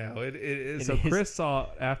 repaired now. It is. It So is. Chris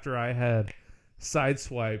saw after I had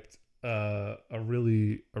sideswiped a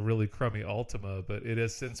really crummy Altima, but it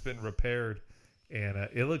has since been repaired, and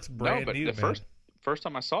it looks brand no, but new, the man. first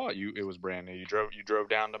time I saw it, it was brand new. You drove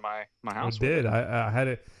down to my I house. with did. it. I had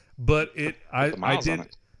it, but Put the I miles on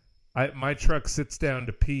did. it. My truck sits down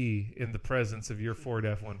to pee in the presence of your Ford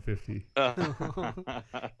F-150.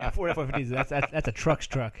 Ford F-150. That's a truck's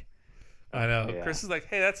truck. I know. Yeah. Chris is like,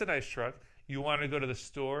 "Hey, that's a nice truck. You want to go to the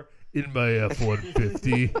store in my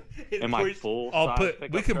F-150? In my full I'll size put.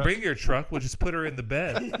 pickup We can truck? bring your truck. We'll just put her in the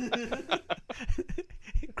bed.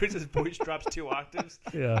 Chris's voice drops 2 octaves.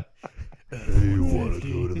 Yeah. Hey, you want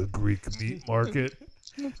to go to the Greek meat market?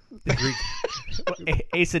 The Greek.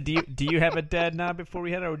 Asa, do you have a dad nod before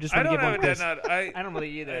we head, or just I want to don't give have one a dead Chris? nod. I don't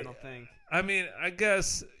really either. I don't think. I mean, I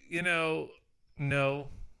guess no.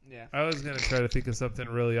 Yeah. I was gonna try to think of something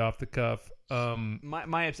really off the cuff.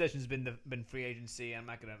 My obsession's been free agency. I'm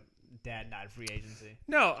not gonna dad nod free agency.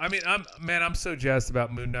 No, I mean, I'm so jazzed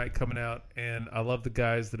about Moon Knight coming out, and I love the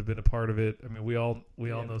guys that have been a part of it. I mean, we all we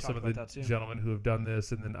know talked some of about the that too. gentlemen who have done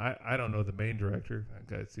this, and then I don't know the main director. That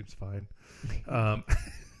guy seems fine,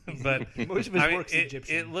 but Most of his I mean, work's it,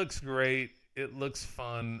 Egyptian. it looks great. It looks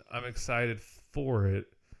fun. I'm excited for it.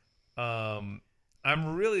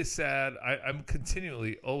 I'm really sad. I'm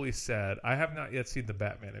continually always sad. I have not yet seen the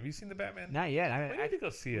Batman. Have you seen the Batman? Not yet. We need to go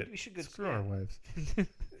see it. We should go. Screw our wives.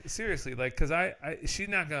 Seriously, like, cause she's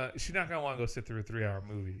not gonna want to go sit through a 3-hour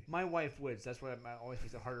movie. My wife would. So that's what always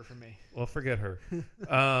makes it harder for me. Well, forget her.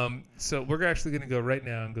 So we're actually gonna go right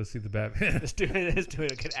now and go see the Batman. Let's do it. Let's do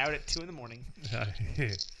it. Get out at 2 a.m.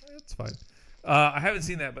 It's fine. I haven't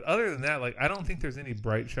seen that, but other than that, like, I don't think there's any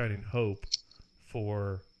bright shining hope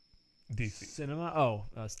for DC. Cinema. Oh,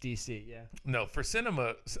 it's DC. Yeah. No, for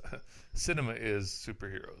cinema is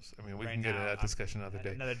superheroes. I mean, we Right can get into now, that discussion another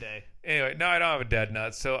day. Another day. Anyway, no, I don't have a dad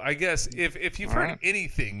nut. So I guess if you've heard Alright.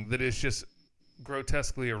 anything that is just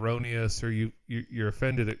grotesquely erroneous, or you're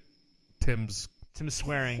offended at Tim's Some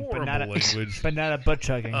swearing, but horrible not a language, but not a butt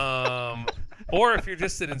chugging. or if you're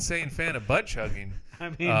just an insane fan of butt chugging, I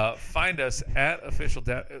mean, find us at official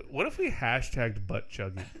dad. What if we hashtagged butt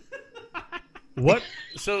chugging? What?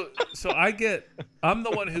 So I'm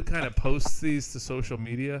the one who kind of posts these to social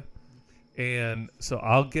media. And so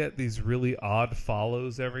I'll get these really odd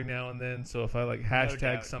follows every now and then. So if I like hashtag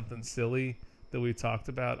doubt. something silly that we talked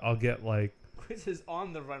about, I'll get like, Chris is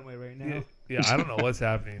on the runway right now. yeah, I don't know what's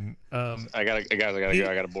happening. I gotta go.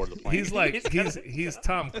 I gotta board the plane. He's like he's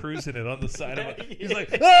Tom Cruising it on the side of it. He's like,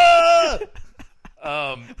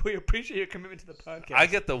 We appreciate your commitment to the podcast. I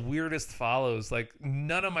get the weirdest follows. Like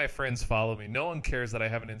none of my friends follow me. No one cares that I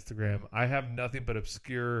have an Instagram. I have nothing but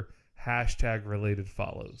obscure hashtag related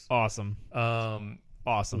follows. Awesome. A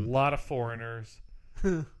lot of foreigners.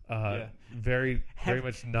 Yeah. Very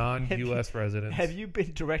much non-U.S. residents. Have you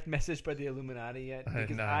been direct messaged by the Illuminati yet?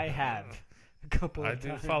 Because No. I have a couple of I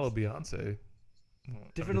times. do follow Beyonce.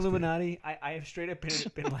 Different Illuminati. I have straight up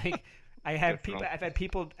been like, I've had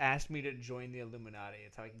people ask me to join the Illuminati.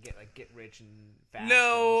 It's how I can get rich and fast.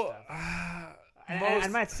 No, and stuff.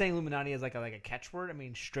 I'm not saying Illuminati is like a catchword. I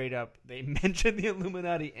mean, straight up, they mention the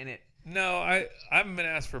Illuminati in it. no, I haven't been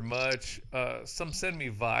asked for much. Some send me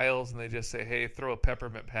vials and they just say, "Hey, throw a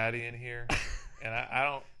peppermint patty in here," and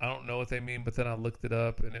I don't know what they mean. But then I looked it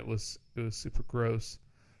up and it was super gross.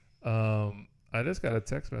 I just got a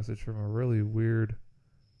text message from a really weird.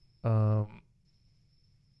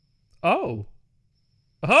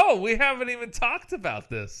 Oh, we haven't even talked about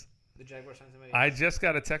this. The Jaguar signed somebody. I just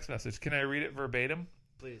got a text message. Can I read it verbatim?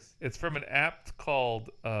 Please. It's from an app called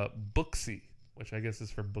Booksy, which I guess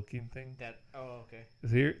is for booking thing. Okay.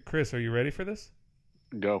 Here, Chris, are you ready for this?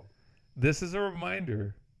 Go. This is a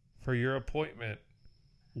reminder for your appointment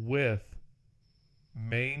with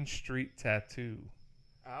Main Street Tattoo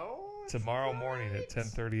Oh. tomorrow morning at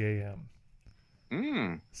 10:30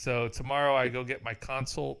 a.m. So tomorrow I go get my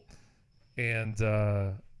consult, and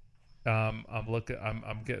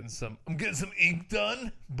I'm getting some ink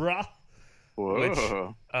done, brah. Whoa. Which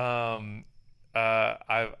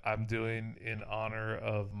I'm doing in honor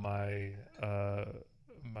of my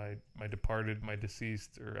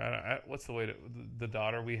deceased, or what's the way to the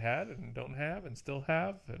daughter we had and don't have and still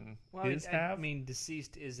have and have. I mean,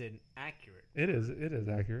 deceased isn't accurate. It is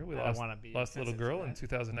accurate. We lost a little girl in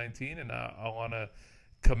 2019, and I want to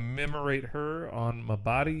commemorate her on my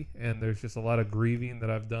body. And there's just a lot of grieving that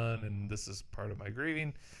I've done, and this is part of my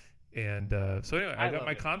grieving. And so anyway, I got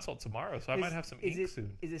my consult tomorrow, so I might have some ink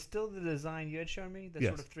soon. Is it still the design you had shown me? The Yes.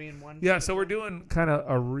 sort of 3-in-1? Yeah, so we're doing kind of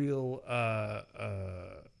a real, I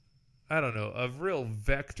don't know, a real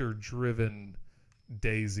vector-driven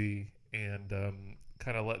daisy, and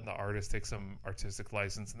kind of letting the artist take some artistic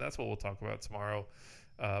license, and that's what we'll talk about tomorrow.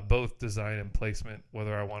 Both design and placement,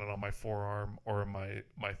 whether I want it on my forearm or my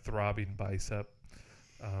throbbing bicep.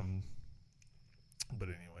 But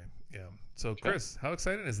anyway, yeah. So, Chris, how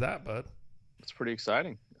exciting is that, bud? It's pretty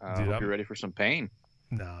exciting. Dude, Hope you're ready for some pain.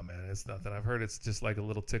 Nah, man, it's nothing. I've heard it's just like a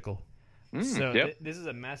little tickle. So Yep. this is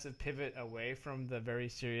a massive pivot away from the very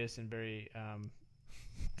serious and very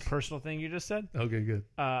personal thing you just said. Okay, good.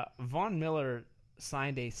 Von Miller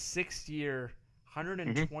signed a 6-year,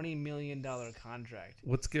 $120 million contract.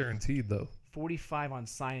 What's guaranteed, though? 45 on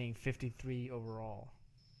signing, 53 overall.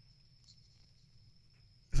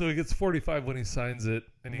 So he gets 45 when he signs it,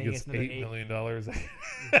 and he Then he gets gets another $8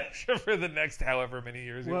 million for the next however many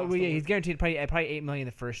years. He's guaranteed probably $8 million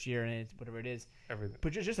the first year, and it's whatever it is. Everything.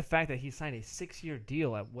 But just the fact that he signed a 6-year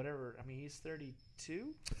deal at whatever. I mean, he's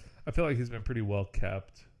 32. I feel like he's been pretty well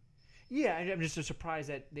kept. Yeah, I'm just so surprised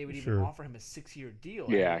that they would even Sure. offer him a 6-year deal.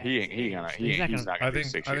 Yeah, at he his ain't age. gonna. He's not He's gonna- not gonna I do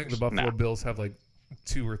think 6 I years. think the Buffalo No. Bills have like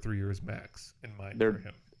 2 or 3 years max in mind They're- for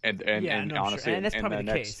him. And sure. honestly, And that's in probably the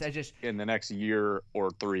the next, case. I just in the next year or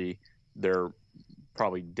 3, they're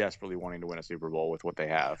probably desperately wanting to win a Super Bowl with what they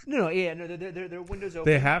have. no, their windows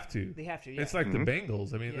open. They have to. They have to. Yeah. It's like Mhm. the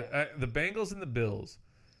Bengals. I mean, Yeah. the Bengals and the Bills.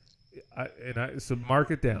 So mark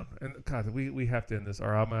it down. And God, we have to end this,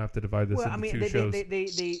 or I'm gonna have to divide this into 2 shows.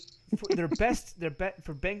 they for their best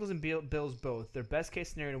for Bengals and Bills both. Their best case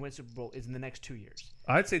scenario to win Super Bowl is in the next 2 years.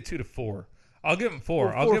 I'd say 2 to 4. I'll give them 4.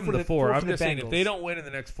 Well, I'll 4 give them for the the- 4. 4 I'm for the just saying if they Bengals. don't win in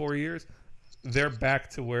the next 4 years, they're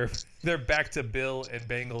back to Bill and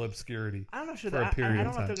Bengal obscurity. I'm not sure For a that period I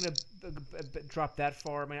of don't know if they're going to drop that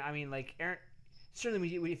far. I mean, like Aaron.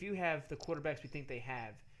 Certainly, if you have the quarterbacks we think they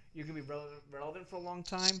have, you're going to be relevant for a long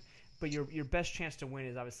time. But your best chance to win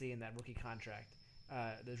is obviously in that rookie contract,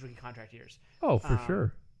 those rookie contract years. Oh, for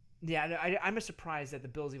sure. Yeah, I'm just surprised that the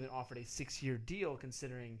Bills even offered a 6-year deal,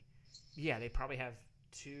 considering, they probably have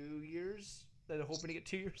 2 years. They're hoping to get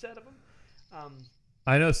 2 years out of them.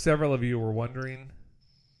 I know several of you were wondering,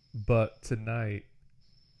 but tonight,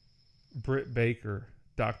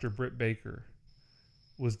 Dr. Britt Baker,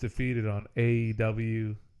 was defeated on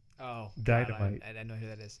AEW Oh, Dynamite. God, I know who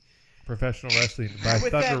that is. Professional Wrestling by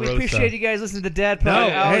With Thunder that, we Rosa. appreciate you guys listening to Dad Pod. No,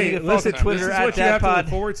 Al, hey, you can follow us listen, on Twitter this is at what you have to Dad look Pod.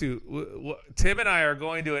 forward to. Tim and I are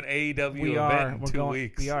going to an AEW We are. event in We're 2 going-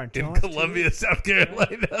 weeks we are. in 2 months, 2 Columbia, weeks. South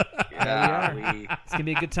Carolina. Golly. It's gonna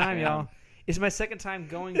be a good time, Yeah. y'all. It's my second time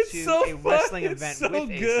going It's to so a wrestling fun. event It's so with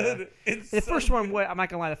Asa. good. It's The so first one, good. I'm not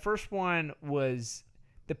gonna lie. The first one was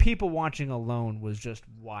the people watching alone was just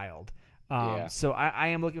wild. Yeah. So I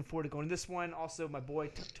am looking forward to going to this one. Also, my boy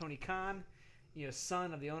Tony Khan,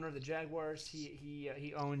 son of the owner of the Jaguars,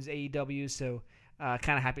 he owns AEW. So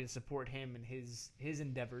kind of happy to support him and his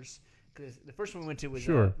endeavors. Because the first one we went to was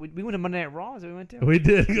Sure. we went to Monday Night Raw. Is that what we went to? We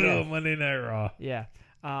did go Yeah. to Monday Night Raw. Yeah.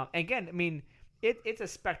 Again, I mean, it's a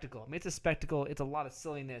spectacle. It's a spectacle. It's a lot of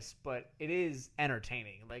silliness, but it is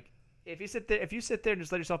entertaining. Like if you sit there and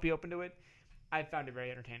just let yourself be open to it, I found it very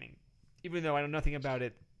entertaining, even though I know nothing about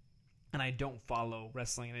it and I don't follow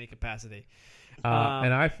wrestling in any capacity.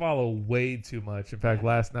 And I follow way too much. In fact,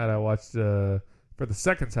 last night I watched for the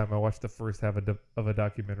second time I watched the first half of a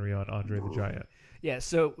documentary on Andre the Giant. Yeah.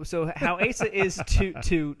 So how Asa is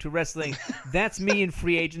to wrestling, that's me in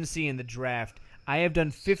free agency in the draft. I have done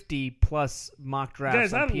 50 plus mock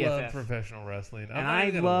drafts Guys, I on PFF. love professional wrestling. I'm And not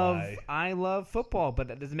even gonna lie. I love football, but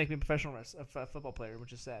that doesn't make me a professional football player,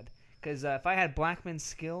 which is sad. Because if I had Blackman's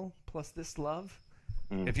skill plus this love,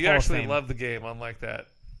 If you Hall of actually Fame. love the game, unlike that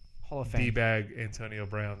Hall of Fame. D-bag Antonio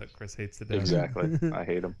Brown that Chris hates to death. Exactly. I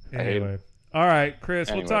hate him. I hate him. Anyway. All right, Chris,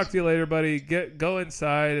 Anyways. we'll talk to you later, buddy. Go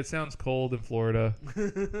inside. It sounds cold in Florida.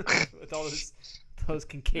 With all those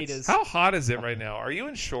cicadas. How hot is it right now? Are you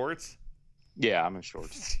in shorts? Yeah, I'm in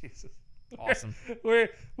shorts. Jesus. Awesome.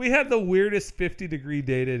 We had the weirdest 50-degree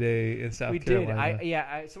day today in South We did.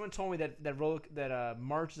 Carolina. Someone told me that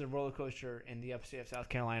March is a roller coaster in the upstate of South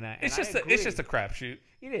Carolina. And It's just a crapshoot.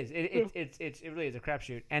 It is. It really is a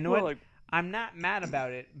crapshoot. And Well, what? like- I'm not mad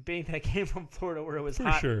about it, being that I came from Florida where it was For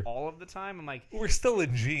hot sure. all of the time. I'm like, We're still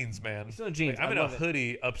in jeans, man. Still in jeans. Like, I'm I in a love it.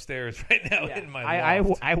 hoodie upstairs right now yeah, in my I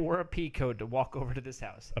loft. wore a pea coat to walk over to this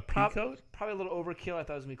house. A pea coat? Probably a little overkill. I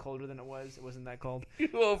thought it was gonna be colder than it was. It wasn't that cold. You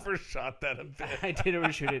overshot that a bit. I did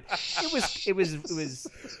overshoot it. It was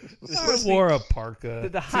I supposed to wore a parka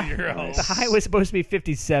the high, to your house. the high was supposed to be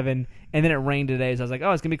 57, and then it rained today. So I was like,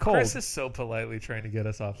 oh, it's gonna be cold. Chris is so politely trying to get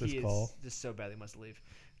us off this He call. is just so badly must leave.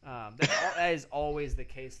 That is always the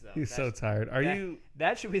case, though. He's so tired.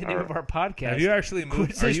 That should be the name of our podcast. Have you actually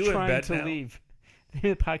moved? Chris Are is you in trying bed to now? leave. The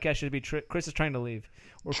name of the podcast should be Chris is trying to leave,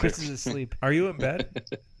 or Chris is asleep. Are you in bed?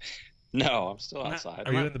 No, I'm still outside.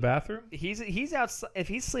 Are you in the bathroom? He's outside. If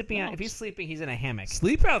he's sleeping, he's in a hammock.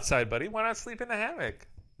 Sleep outside, buddy. Why not sleep in the hammock?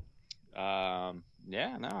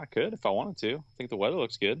 Yeah, no, I could if I wanted to. I think the weather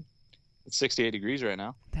looks good. It's 68 degrees right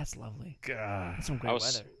now. That's lovely. God, That's some great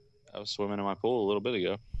weather. I was swimming in my pool a little bit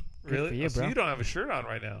ago. really? for you, So bro. you don't have a shirt on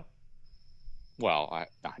right now? Well, I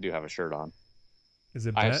do have a shirt on. Is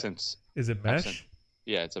it I have mesh? since. Is it I've mesh? since-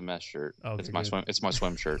 Yeah, it's a mesh shirt. Okay, it's my good. swim. It's my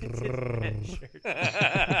swim shirt.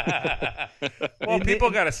 Well, people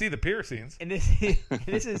got to see the piercings. And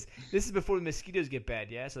this is before the mosquitoes get bad.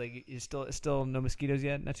 Yeah, so like you still no mosquitoes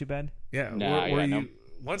yet. Not too bad. Yeah. Nah, where yeah, you, no.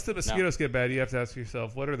 Once the mosquitoes get bad, you have to ask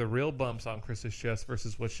yourself, what are the real bumps on Chris's chest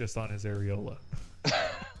versus what's just on his areola?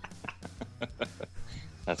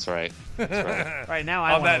 That's right. That's right. All right, now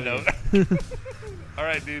I On wanna that leave. note. All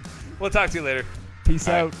right, dude. We'll talk to you later. Peace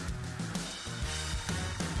All right. out.